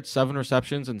 targets, 7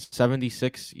 receptions, and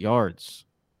 76 yards.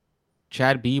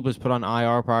 Chad Beebe was put on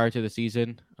IR prior to the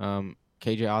season.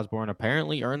 KJ Osborne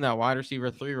apparently earned that wide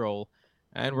receiver 3 role.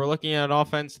 And we're looking at an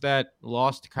offense that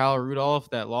lost Kyle Rudolph,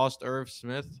 that lost Irv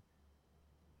Smith.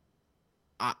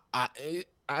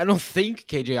 I don't think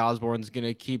KJ Osborne's going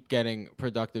to keep getting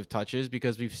productive touches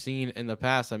because we've seen in the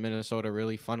past that Minnesota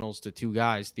really funnels to 2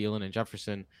 guys, Thielen and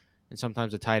Jefferson, and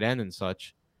sometimes a tight end and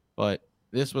such. But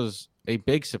this was a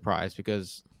big surprise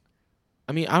because,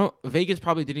 I mean, Vegas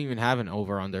probably didn't even have an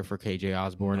over-under for KJ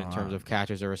Osborne in terms of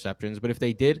catches or receptions. But if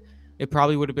they did, it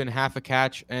probably would have been half a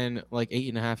catch and like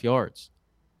 8.5 yards.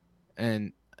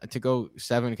 And to go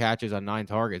 7 catches on 9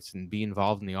 targets and be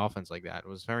involved in the offense like that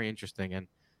was very interesting. And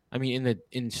I mean,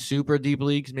 in super deep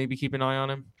leagues, maybe keep an eye on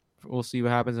him. We'll see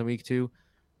what happens in week 2.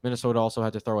 Minnesota also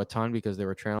had to throw a ton because they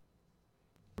were trailing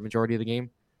the majority of the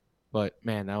game. But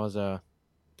man, that was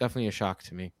definitely a shock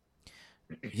to me.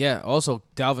 Yeah. Also,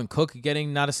 Dalvin Cook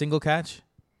getting not a single catch.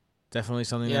 Definitely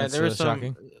something that's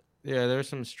shocking. Yeah, there's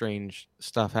some strange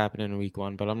stuff happening in week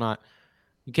 1, but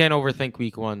you can't overthink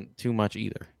week 1 too much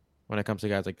either when it comes to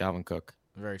guys like Dalvin Cook.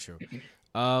 Very true.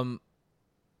 I'm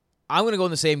going to go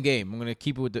in the same game. I'm going to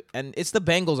keep it with and it's the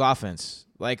Bengals offense.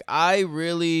 Like, I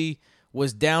really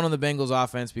was down on the Bengals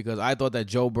offense because I thought that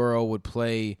Joe Burrow would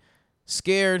play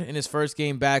scared in his first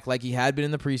game back like he had been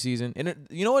in the preseason. And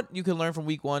you know what you can learn from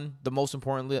week 1? The most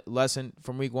important lesson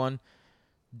from week 1?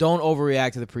 Don't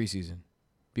overreact to the preseason.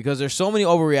 Because there's so many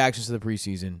overreactions to the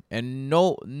preseason, and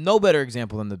no better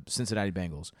example than the Cincinnati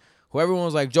Bengals, who everyone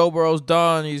was like, Joe Burrow's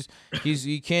done,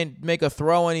 he can't make a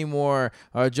throw anymore.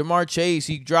 Jamar Chase,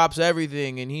 he drops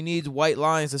everything, and he needs white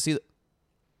lines to see.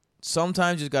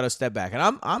 Sometimes you just gotta step back,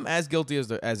 and I'm as guilty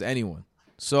as anyone.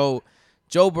 So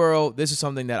Joe Burrow, this is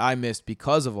something that I missed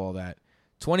because of all that.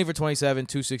 20 for 27,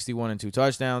 261, and 2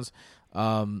 touchdowns.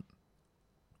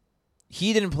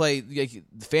 he didn't play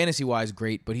fantasy-wise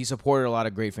great, but he supported a lot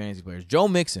of great fantasy players. Joe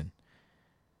Mixon,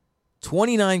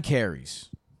 29 carries.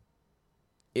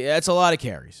 Yeah, that's a lot of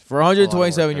carries for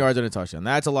 127 yards and a touchdown.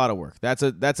 That's a lot of work. That's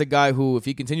a guy who, if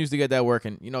he continues to get that work,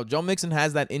 and Joe Mixon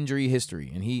has that injury history,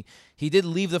 and he did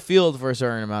leave the field for a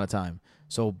certain amount of time.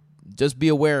 So just be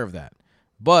aware of that.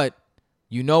 But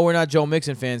we're not Joe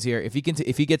Mixon fans here. If he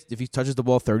touches the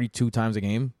ball 32 times a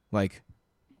game, like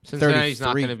Cincinnati's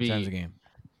 33 times a game.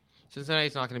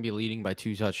 Cincinnati's not going to be leading by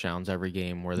 2 touchdowns every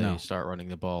game where they start running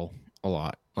the ball a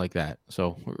lot like that.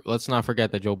 So let's not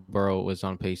forget that Joe Burrow was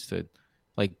on pace to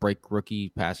break rookie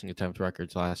passing attempt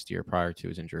records last year prior to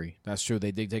his injury. That's true.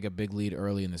 They did take a big lead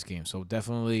early in this game. So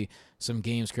definitely some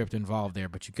game script involved there.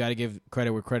 But you got to give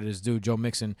credit where credit is due. Joe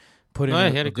Mixon put in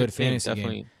a good fantasy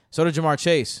game. So did Jamar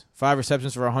Chase. 5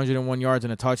 receptions for 101 yards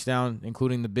and a touchdown,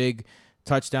 including the big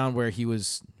touchdown where he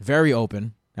was very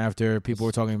open after people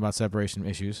were talking about separation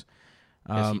issues.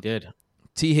 Yes, he did.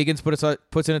 T. Higgins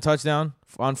puts in a touchdown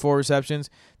on 4 receptions.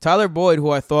 Tyler Boyd, who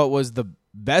I thought was the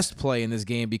best play in this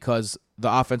game because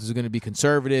the offense was going to be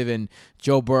conservative and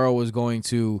Joe Burrow was going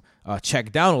to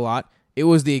check down a lot. It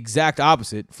was the exact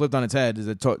opposite, flipped on its head. Is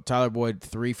that Tyler Boyd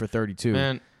 3 for 32?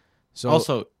 Man, so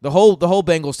also the whole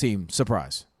Bengals team,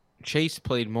 surprise. Chase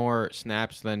played more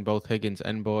snaps than both Higgins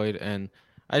and Boyd, and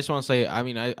I just want to say,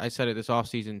 I said it this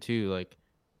offseason too.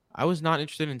 I was not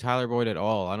interested in Tyler Boyd at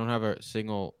all. I don't have a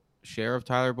single share of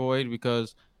Tyler Boyd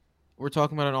because we're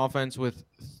talking about an offense with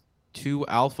 2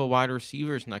 alpha wide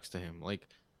receivers next to him.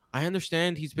 I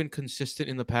understand he's been consistent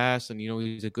in the past and,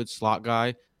 he's a good slot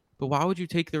guy, but why would you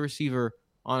take the receiver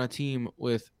on a team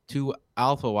with 2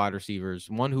 alpha wide receivers,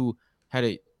 one who had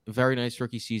a very nice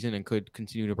rookie season and could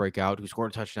continue to break out, who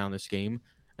scored a touchdown this game,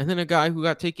 and then a guy who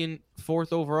got taken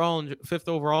 5th overall in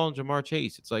Jamar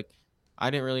Chase? It's I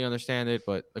didn't really understand it,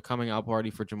 but the coming out party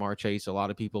for Jamar Chase, a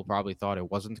lot of people probably thought it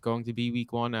wasn't going to be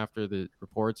week 1 after the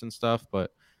reports and stuff,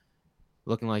 but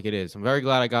looking like it is. I'm very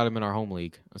glad I got him in our home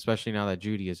league, especially now that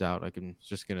Judy is out. I'm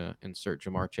just going to insert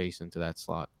Jamar Chase into that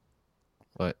slot.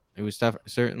 But it was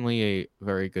certainly a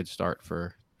very good start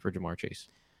for Jamar Chase.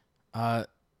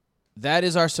 That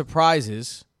is our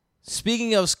surprises.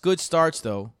 Speaking of good starts,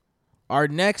 though, our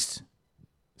next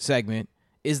segment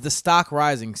is the stock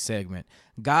rising segment.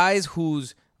 Guys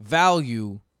whose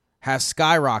value has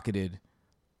skyrocketed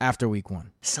after week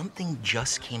 1. Something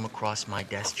just came across my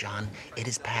desk, John. It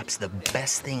is perhaps the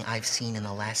best thing I've seen in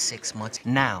the last 6 months.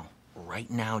 Right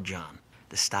now, John,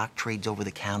 the stock trades over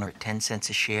the counter at 10 cents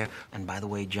a share. And by the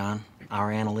way, John,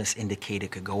 our analysts indicate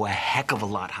it could go a heck of a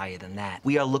lot higher than that.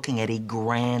 We are looking at a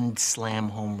grand slam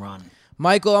home run.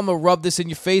 Michael, I'm going to rub this in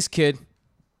your face, kid.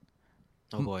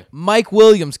 Oh, boy. Mike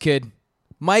Williams, kid.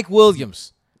 Mike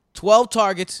Williams. 12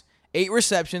 targets, 8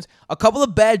 receptions, a couple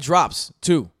of bad drops,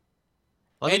 too.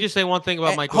 Let me just say one thing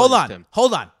about Mike Williams, Tim.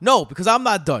 Hold on. No, because I'm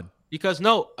not done. Because,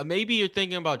 maybe you're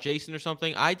thinking about Jason or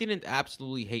something. I didn't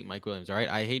absolutely hate Mike Williams, all right?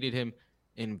 I hated him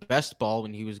in best ball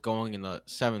when he was going in the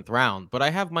 7th round. But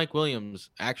I have Mike Williams,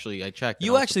 actually, I checked.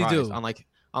 You actually do.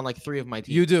 On 3 of my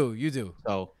teams. You do.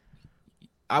 So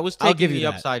I was taking the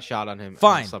upside shot on him.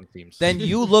 Fine. On some teams. Then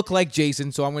you look like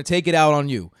Jason, so I'm going to take it out on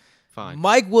you. Fine.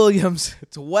 Mike Williams,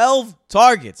 12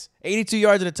 targets, 82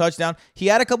 yards and a touchdown. He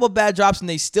had a couple of bad drops, and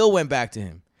they still went back to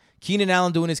him. Keenan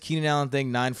Allen doing his Keenan Allen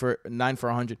thing, 9 for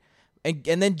 100.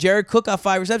 And then Jared Cook got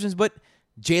 5 receptions, but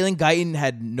Jalen Guyton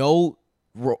had no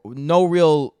real, he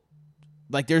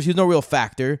was no real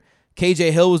factor.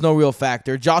 KJ Hill was no real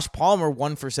factor. Josh Palmer,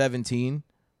 1 for 17.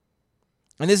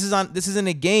 And this is in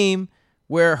a game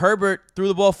where Herbert threw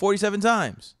the ball 47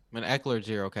 times. And Eckler,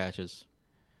 0 catches.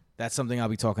 That's something I'll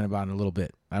be talking about in a little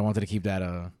bit. I wanted to keep that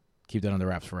under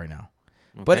wraps for right now.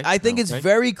 Okay. But I think it's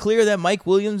very clear that Mike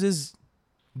Williams is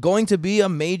going to be a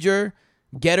major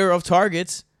getter of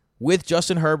targets with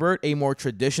Justin Herbert, a more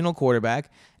traditional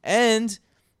quarterback. And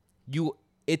you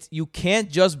can't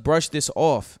just brush this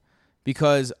off,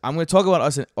 because I'm going to talk about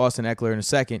Austin Eckler in a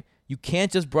second. You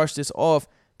can't just brush this off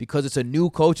because it's a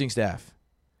new coaching staff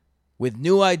with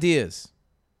new ideas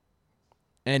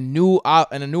and a new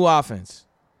offense.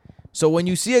 So when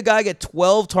you see a guy get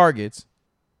 12 targets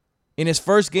in his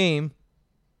first game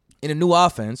in a new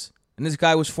offense, and this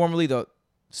guy was formerly the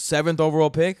 7th overall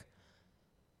pick,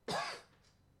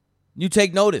 you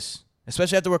take notice,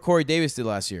 especially after what Corey Davis did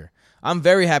last year. I'm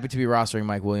very happy to be rostering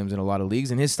Mike Williams in a lot of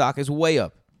leagues, and his stock is way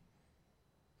up.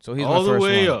 So he's all my first the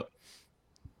way one. up.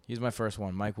 He's my first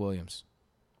one, Mike Williams.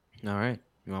 All right.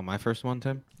 You want my first one,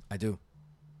 Tim? I do.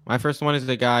 My first one is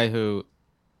the guy who...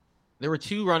 There were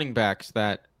 2 running backs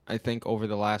that I think over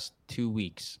the last 2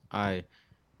 weeks I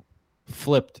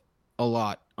flipped a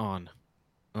lot on.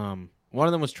 One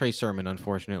of them was Trey Sermon,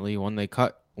 unfortunately. When they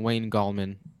cut Wayne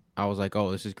Gallman, I was like,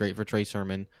 oh, this is great for Trey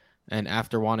Sermon. And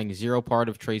after wanting zero part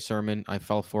of Trey Sermon, I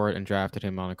fell for it and drafted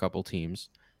him on a couple teams.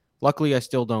 Luckily, I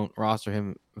still don't roster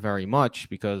him very much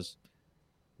because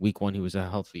week 1 he was a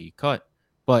healthy cut.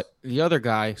 But the other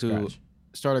guy who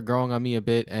started growing on me a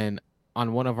bit, and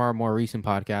on one of our more recent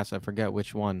podcasts, I forget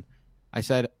which one, I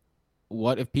said,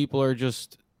 what if people are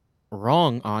just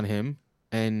wrong on him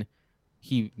and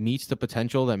he meets the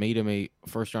potential that made him a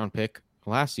first-round pick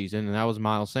last season, and that was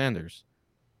Miles Sanders.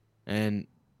 And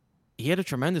he had a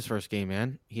tremendous first game,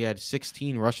 man. He had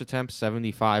 16 rush attempts,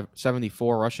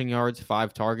 74 rushing yards,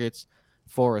 5 targets,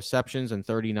 4 receptions, and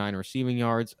 39 receiving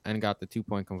yards, and got the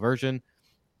 2-point conversion.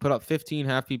 Put up 15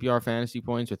 half PPR fantasy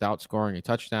points without scoring a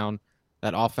touchdown.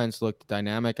 That offense looked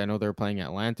dynamic. I know they were playing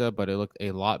Atlanta, but it looked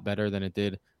a lot better than it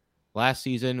did last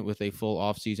season with a full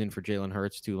offseason for Jalen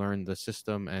Hurts to learn the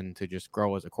system and to just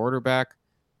grow as a quarterback.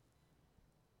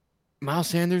 Miles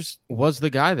Sanders was the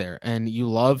guy there, and you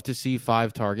love to see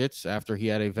 5 targets after he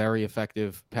had a very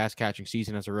effective pass-catching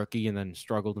season as a rookie and then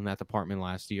struggled in that department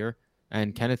last year.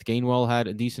 And Kenneth Gainwell had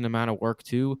a decent amount of work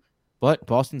too, but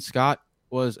Boston Scott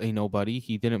was a nobody.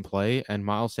 He didn't play, and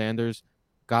Miles Sanders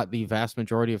got the vast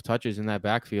majority of touches in that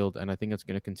backfield, and I think it's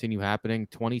going to continue happening.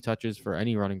 20 touches for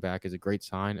any running back is a great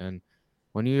sign, and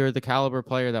when you're the caliber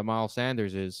player that Miles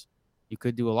Sanders is, you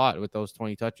could do a lot with those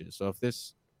 20 touches. So if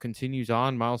this continues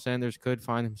on, Miles Sanders could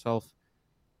find himself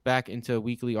back into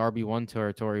weekly RB1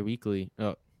 territory weekly.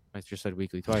 Oh, I just said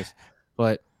weekly twice.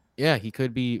 But yeah, he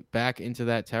could be back into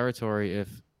that territory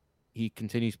if he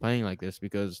continues playing like this,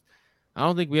 because I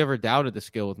don't think we ever doubted the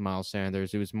skill with Miles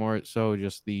Sanders. It was more so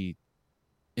just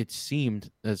it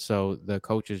seemed as though the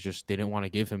coaches just didn't want to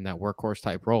give him that workhorse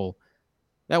type role.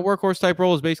 That workhorse type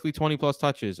role is basically 20 plus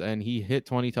touches, and he hit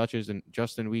 20 touches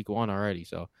just in week 1 already.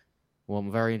 So, well,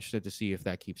 I'm very interested to see if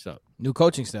that keeps up. New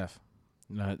coaching staff.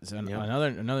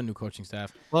 Another new coaching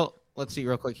staff. Well, let's see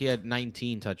real quick. He had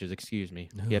 19 touches. Excuse me.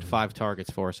 He had 5 targets,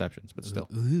 4 receptions, but still.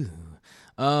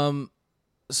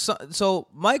 So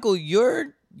Michael,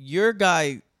 your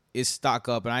guy is stock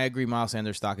up, and I agree. Miles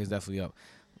Sanders' stock is definitely up.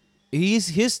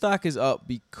 His stock is up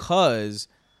because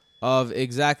of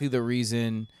exactly the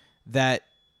reason that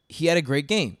he had a great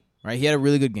game. Right? He had a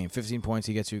really good game. 15 points.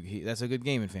 That's a good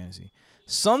game in fantasy.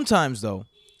 Sometimes, though,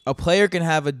 a player can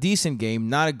have a decent game,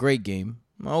 not a great game,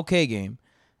 an okay game,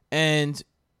 and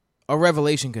a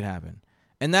revelation could happen.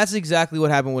 And that's exactly what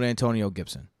happened with Antonio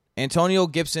Gibson. Antonio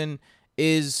Gibson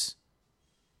is,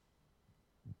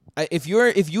 if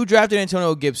you drafted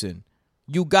Antonio Gibson,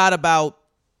 you got about,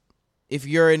 if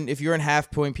you're in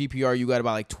half point PPR, you got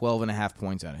about like 12.5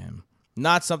 points out of him.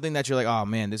 Not something that you're like, oh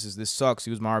man, this sucks.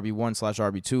 He was my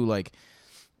RB1/RB2. Like,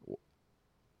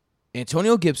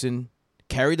 Antonio Gibson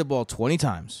carried the ball 20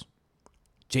 times.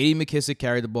 J.D. McKissick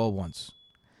carried the ball once.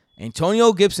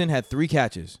 Antonio Gibson had 3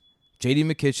 catches. J.D.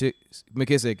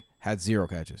 McKissick had 0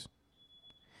 catches.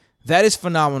 That is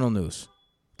phenomenal news.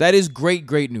 That is great,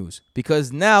 great news.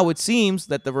 Because now it seems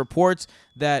that the reports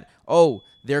that,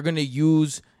 they're going to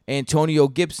use Antonio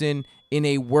Gibson in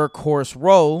a workhorse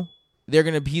role, he's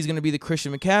going to be the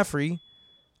Christian McCaffrey.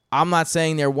 I'm not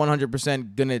saying they're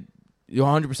 100% going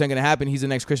to happen. He's the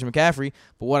next Christian McCaffrey.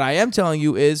 But what I am telling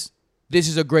you is this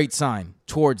is a great sign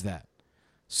towards that.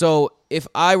 So if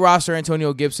I roster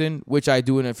Antonio Gibson, which I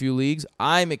do in a few leagues,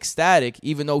 I'm ecstatic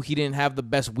even though he didn't have the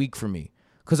best week for me,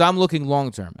 because I'm looking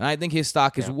long-term. And I think his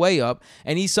stock is way up.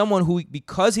 And he's someone who,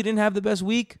 because he didn't have the best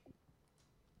week,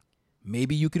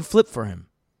 maybe you can flip for him.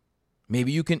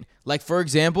 Maybe you can, like, for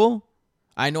example,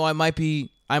 I know I might be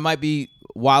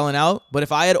wilding out, but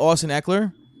if I had Austin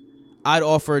Eckler, I'd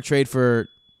offer a trade for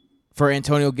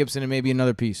Antonio Gibson and maybe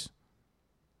another piece.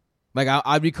 Like,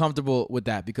 I'd be comfortable with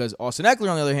that, because Austin Eckler,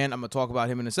 on the other hand, I'm going to talk about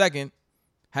him in a second,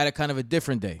 had a kind of a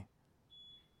different day.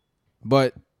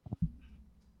 But,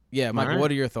 yeah, Michael,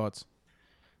 What are your thoughts?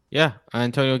 Yeah,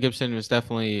 Antonio Gibson was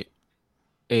definitely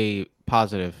a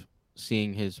positive,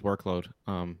 seeing his workload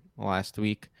last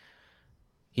week.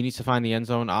 He needs to find the end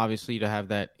zone, obviously, to have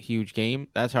that huge game.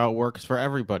 That's how it works for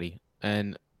everybody.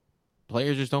 And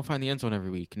players just don't find the end zone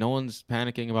every week. No one's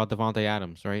panicking about Devontae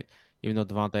Adams, right? Even though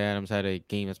Devontae Adams had a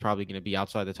game that's probably going to be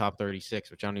outside the top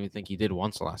 36, which I don't even think he did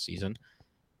once last season.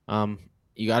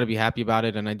 You got to be happy about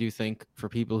it. And I do think for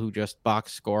people who just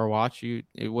box score watch,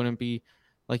 it wouldn't be,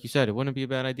 like you said, it wouldn't be a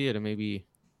bad idea to maybe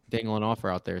dangle an offer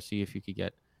out there, see if you could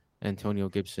get Antonio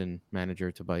Gibson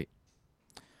manager to bite.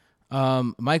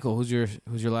 Michael, who's your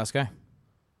last guy?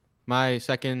 My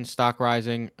second stock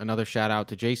rising, another shout out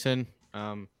to Jason.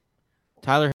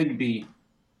 Tyler Higbee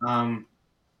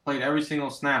played every single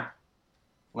snap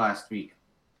last week.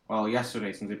 Well,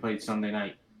 yesterday, since they played Sunday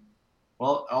night.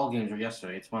 Well, all games were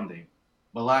yesterday. It's Monday.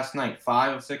 But last night,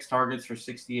 5 of 6 targets for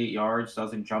 68 yards.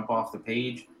 Doesn't jump off the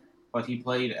page. But he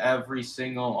played every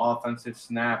single offensive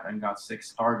snap and got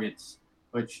 6 targets,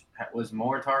 which was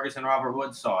more targets than Robert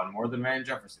Woods saw and more than Van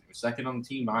Jefferson. He was second on the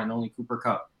team behind only Cooper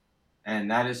Kupp.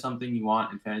 And that is something you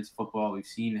want in fantasy football. We've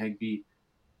seen Higbee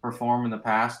perform in the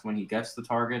past when he gets the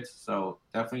targets. So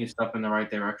definitely a step in the right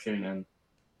direction and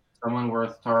someone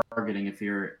worth targeting if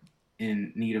you're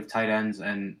in need of tight ends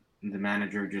and the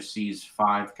manager just sees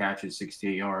 5 catches,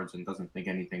 68 yards, and doesn't think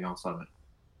anything else of it.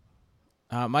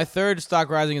 My third stock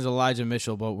rising is Elijah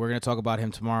Mitchell, but we're going to talk about him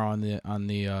tomorrow on the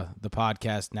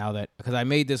podcast. Now that because I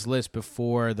made this list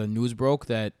before the news broke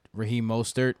that Raheem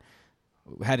Mostert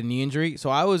had a knee injury, so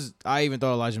I even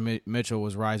thought Elijah Mitchell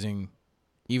was rising,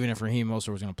 even if Raheem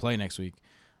Mostert was going to play next week.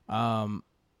 Michael,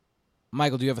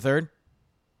 do you have a third?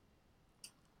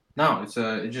 No, it's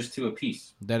just 2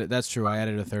 apiece. That's true. I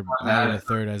added a third. I added a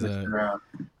third as a. All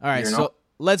right, you so know?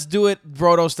 let's do it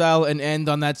Brodo style and end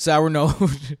on that sour note.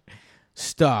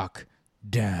 Stock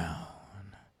down.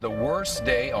 The worst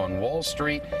day on Wall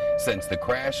Street since the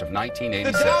crash of The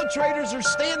 1987. Dow traders are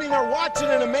standing there watching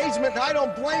in amazement. I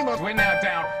don't blame them. We're now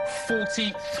down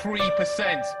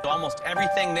 43%. Almost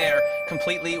everything there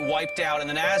completely wiped out. And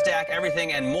the NASDAQ,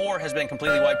 everything and more has been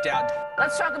completely wiped out.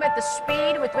 Let's talk about the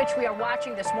speed with which we are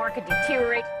watching this market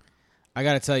deteriorate. I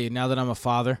got to tell you, now that I'm a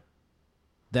father,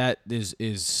 that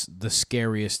is the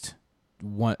scariest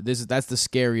one. That's the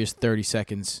scariest 30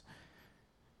 seconds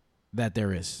that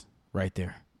there is right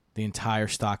there. The entire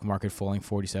stock market falling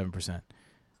 47%.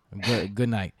 Good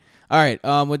night. All right,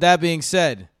 with that being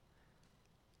said,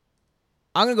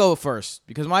 I'm going to go first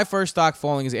because my first stock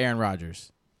falling is Aaron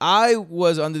Rodgers. I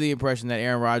was under the impression that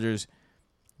Aaron Rodgers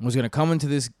was going to come into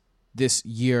this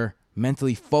year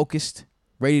mentally focused,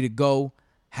 ready to go,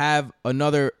 have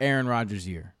another Aaron Rodgers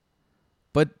year.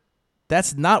 But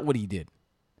that's not what he did.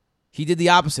 He did the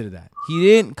opposite of that. He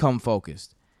didn't come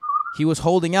focused. He was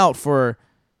holding out for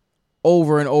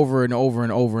over and over and over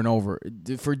and over and over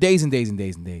for days and days and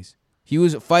days and days. He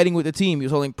was fighting with the team. He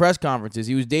was holding press conferences.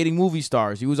 He was dating movie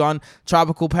stars. He was on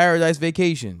tropical paradise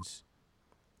vacations.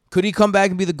 Could he come back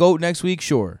and be the GOAT next week?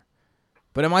 Sure.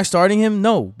 But am I starting him?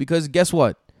 No, because guess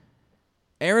what?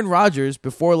 Aaron Rodgers,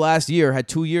 before last year, had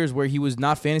 2 years where he was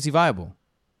not fantasy viable.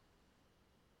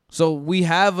 So we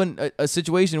have a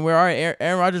situation where our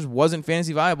Aaron Rodgers wasn't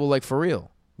fantasy viable, like for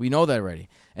real. We know that already.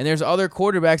 And there's other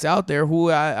quarterbacks out there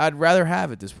who I'd rather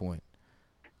have at this point.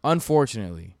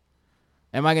 Unfortunately.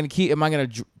 Am I going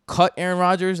to cut Aaron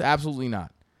Rodgers? Absolutely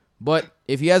not. But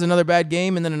if he has another bad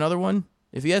game and then another one,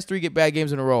 if he has 3 bad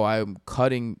games in a row, I'm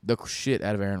cutting the shit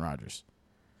out of Aaron Rodgers.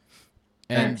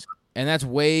 And that's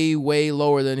way, way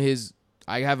lower than his.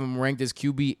 I have him ranked as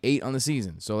QB 8 on the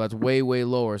season. So that's way, way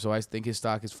lower. So I think his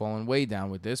stock has fallen way down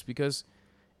with this because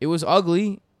it was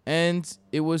ugly and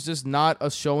it was just not a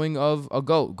showing of a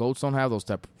GOAT. GOATs don't have those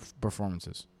type of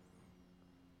performances.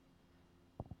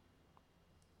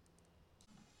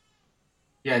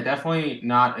 Yeah, definitely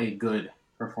not a good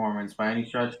performance by any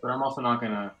stretch, but I'm also not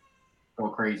going to go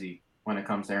crazy when it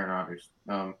comes to Aaron Rodgers.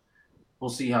 We'll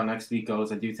see how next week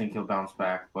goes. I do think he'll bounce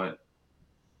back, but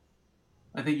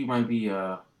I think you might be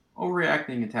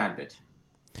overreacting a tad bit.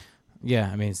 Yeah,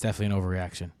 I mean, it's definitely an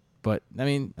overreaction. But, I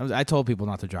mean, I told people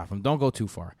not to drop him. Don't go too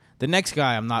far. The next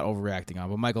guy I'm not overreacting on,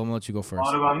 but Michael, I'm going to let you go first.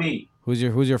 What about me? Who's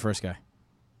your first guy?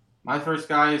 My first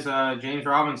guy is James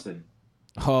Robinson.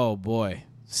 Oh, boy.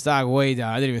 Stock way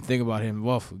down. I didn't even think about him.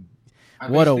 Woof.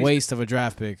 What a waste of a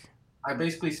draft pick. I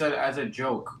basically said as a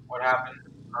joke, what happened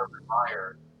if Urban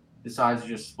Meyer decides to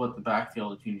just split the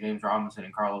backfield between James Robinson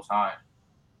and Carlos Hyde.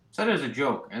 Said it as a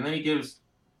joke. And then he gives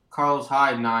Carlos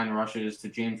Hyde 9 rushes to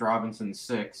James Robinson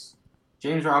 6.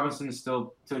 James Robinson's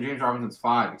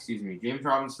 5, excuse me. James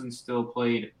Robinson still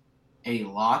played a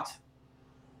lot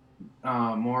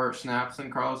more snaps than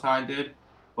Carlos Hyde did.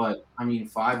 But,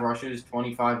 5 rushes,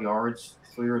 25 yards,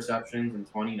 3 receptions, and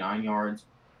 29 yards.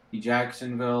 The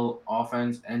Jacksonville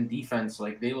offense and defense,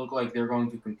 they look like they're going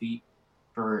to compete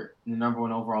for the number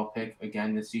 1 overall pick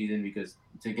again this season because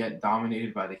to get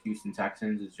dominated by the Houston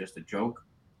Texans is just a joke.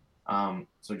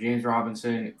 So James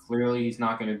Robinson, clearly he's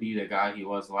not going to be the guy he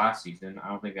was last season. I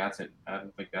don't think that's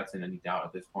in any doubt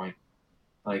at this point.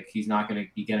 He's not going to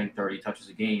be getting 30 touches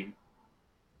a game.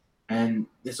 And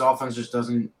this offense just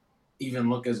doesn't even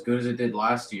look as good as it did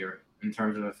last year in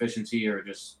terms of efficiency or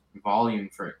just volume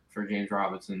for James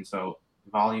Robinson. So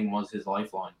volume was his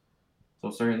lifeline.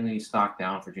 So certainly stock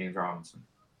down for James Robinson.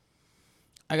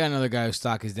 I got another guy whose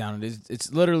stock is down.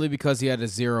 It's literally because he had a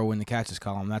 0 in the catches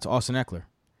column. That's Austin Eckler.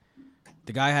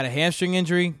 The guy had a hamstring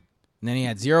injury, and then he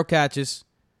had 0 catches.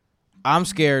 I'm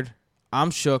scared.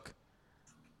 I'm shook.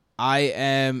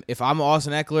 if I'm an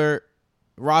Austin Eckler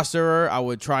rosterer, I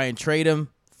would try and trade him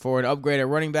for an upgrade at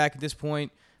running back at this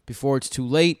point before it's too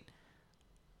late.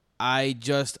 I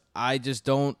don't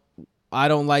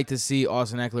like to see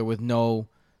Austin Eckler with no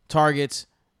targets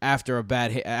after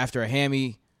a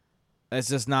hammy.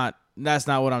 That's not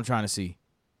what I'm trying to see.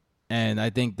 And I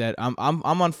think that I'm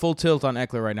on full tilt on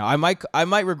Eckler right now. I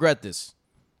might regret this.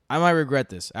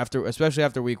 Especially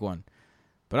after week 1.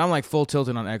 But I'm like full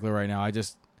tilted on Eckler right now.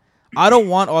 I don't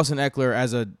want Austin Eckler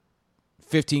as a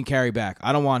 15 carry back.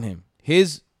 I don't want him.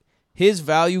 His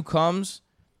value comes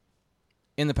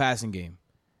in the passing game.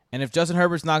 And if Justin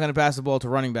Herbert's not going to pass the ball to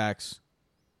running backs,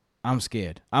 I'm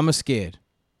scared. I'm scared.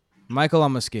 Michael,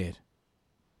 I'm scared.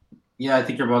 Yeah, I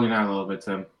think you're bugging out a little bit,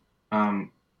 Tim.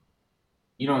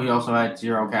 He also had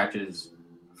 0 catches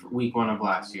for week 1 of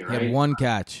last year, right? He had 1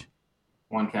 catch.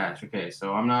 1 catch. Okay,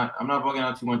 so I'm not bugging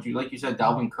out too much. Like you said,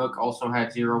 Dalvin Cook also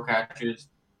had 0 catches.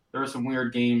 There were some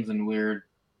weird games and weird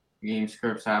game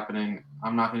scripts happening.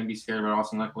 I'm not going to be scared about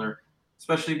Austin Eckler,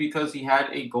 especially because he had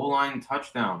a goal line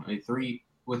touchdown, a 3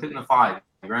 within the 5.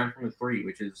 He ran from the 3,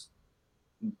 which is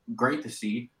great to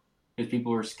see because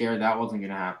people were scared that wasn't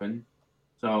going to happen.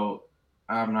 So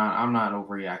I'm not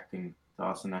overreacting to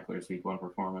Austin Eckler's week 1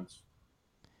 performance.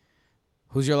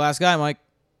 Who's your last guy, Mike?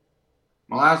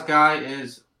 My last guy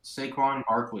is Saquon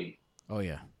Barkley. Oh,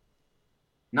 yeah.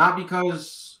 Not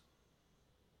because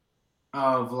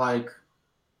of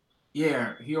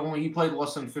he played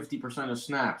less than 50% of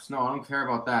snaps. No, I don't care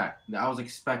about that. That was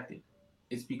expected.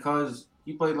 It's because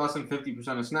he played less than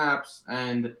 50% of snaps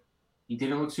and he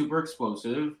didn't look super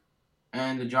explosive.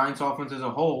 And the Giants offense as a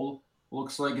whole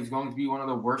looks like it's going to be one of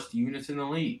the worst units in the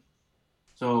league.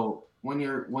 So when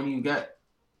you get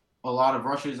a lot of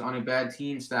rushes on a bad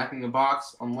team stacking the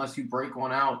box, unless you break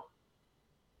one out,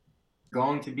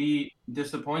 going to be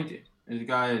disappointed. This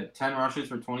guy had 10 rushes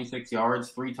for 26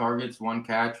 yards, 3 targets, 1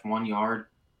 catch, 1 yard.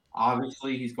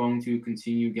 Obviously, he's going to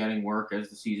continue getting work as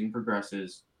the season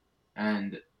progresses,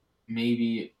 and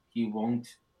maybe he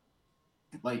won't.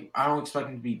 I don't expect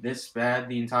him to be this bad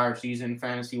the entire season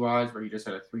fantasy-wise, where he just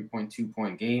had a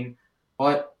 3.2-point game.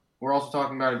 But we're also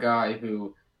talking about a guy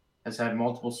who has had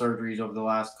multiple surgeries over the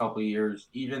last couple of years.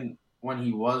 Even when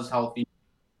he was healthy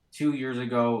 2 years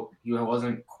ago, he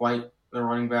wasn't quite the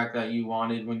running back that you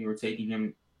wanted when you were taking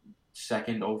him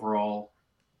 2nd overall.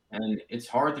 And it's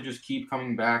hard to just keep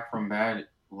coming back from bad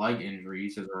leg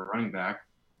injuries as a running back.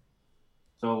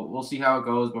 So we'll see how it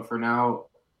goes. But for now,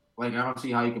 I don't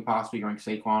see how you could possibly rank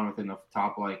Saquon within the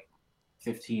top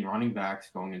 15 running backs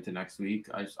going into next week.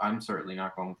 I'm certainly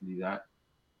not going to do that.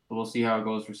 But we'll see how it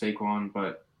goes for Saquon.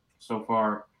 But so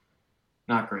far,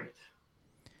 not great.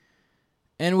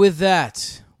 And with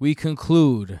that, we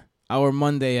conclude our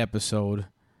Monday episode.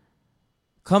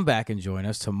 Come back and join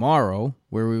us tomorrow,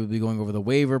 where we will be going over the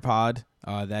waiver pod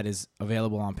that is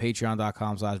available on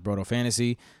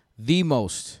patreon.com/BrotoFantasy. The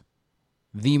most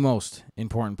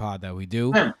important pod that we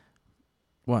do. Tim,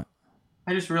 what?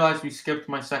 I just realized we skipped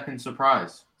my second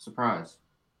surprise.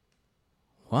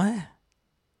 What?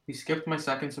 We skipped my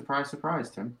second surprise,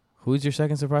 Tim. Who's your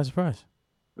second surprise?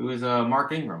 It was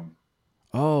Mark Ingram.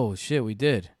 Oh, shit, we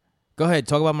did. Go ahead.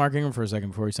 Talk about Mark Ingram for a second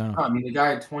before we sign off. The guy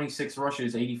had 26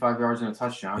 rushes, 85 yards, and a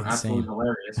touchdown. Insane. Absolutely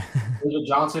hilarious. David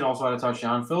Johnson also had a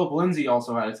touchdown. Phillip Lindsay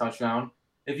also had a touchdown.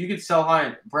 If you could sell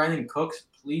high, Brandon Cooks,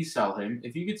 please sell him.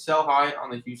 If you could sell high on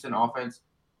the Houston offense,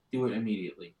 do it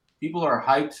immediately. People are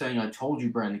hyped saying, I told you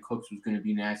Brandon Cooks was going to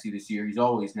be nasty this year. He's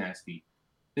always nasty.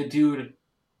 The dude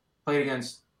played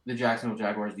against the Jacksonville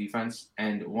Jaguars defense,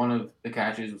 and one of the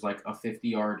catches was a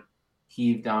 50-yard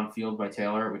heave downfield by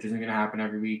Taylor, which isn't going to happen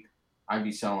every week. I'd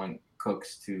be selling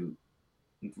Cooks to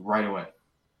right away.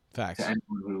 Facts. To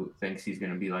anyone who thinks he's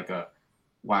going to be a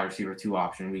wide receiver 2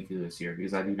 option weekly this year,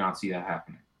 because I do not see that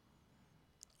happening.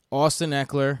 Austin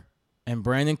Eckler and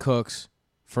Brandon Cooks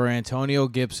for Antonio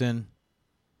Gibson.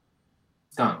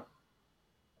 It's done.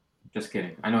 Just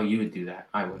kidding. I know you would do that.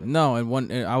 I would. No,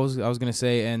 and I was gonna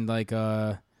say, and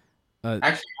actually,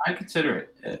 I consider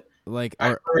it.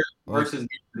 Versus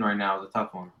Gibson right now is a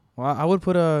tough one. Well, I would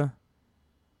put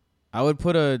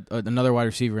another wide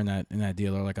receiver in that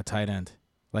deal, or a tight end,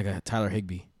 like a Tyler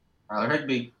Higbee.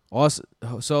 Also,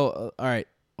 so all right,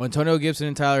 Antonio Gibson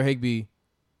and Tyler Higbee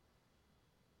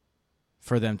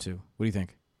for them too. What do you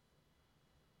think?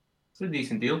 It's a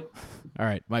decent deal. All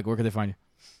right, Mike, where can they find you?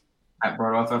 At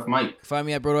BrotoFF Mike. Find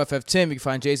me at BrotoFF Tim. You can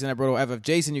find Jason at BrotoFF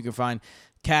Jason. You can find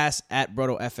Cass at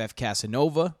BrotoFF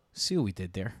Casanova. See what we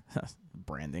did there?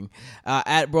 Branding.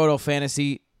 At Broto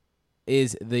Fantasy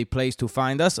is the place to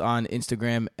find us on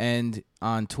Instagram and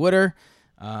on Twitter.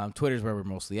 Twitter's where we're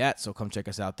mostly at, so come check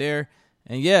us out there.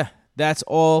 And yeah, That's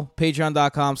all.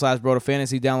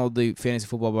 Patreon.com/BrotoFantasy. Download the Fantasy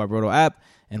Football by Broto app.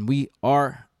 And we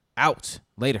are out.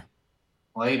 Later.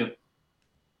 Later.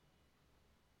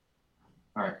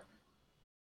 All right.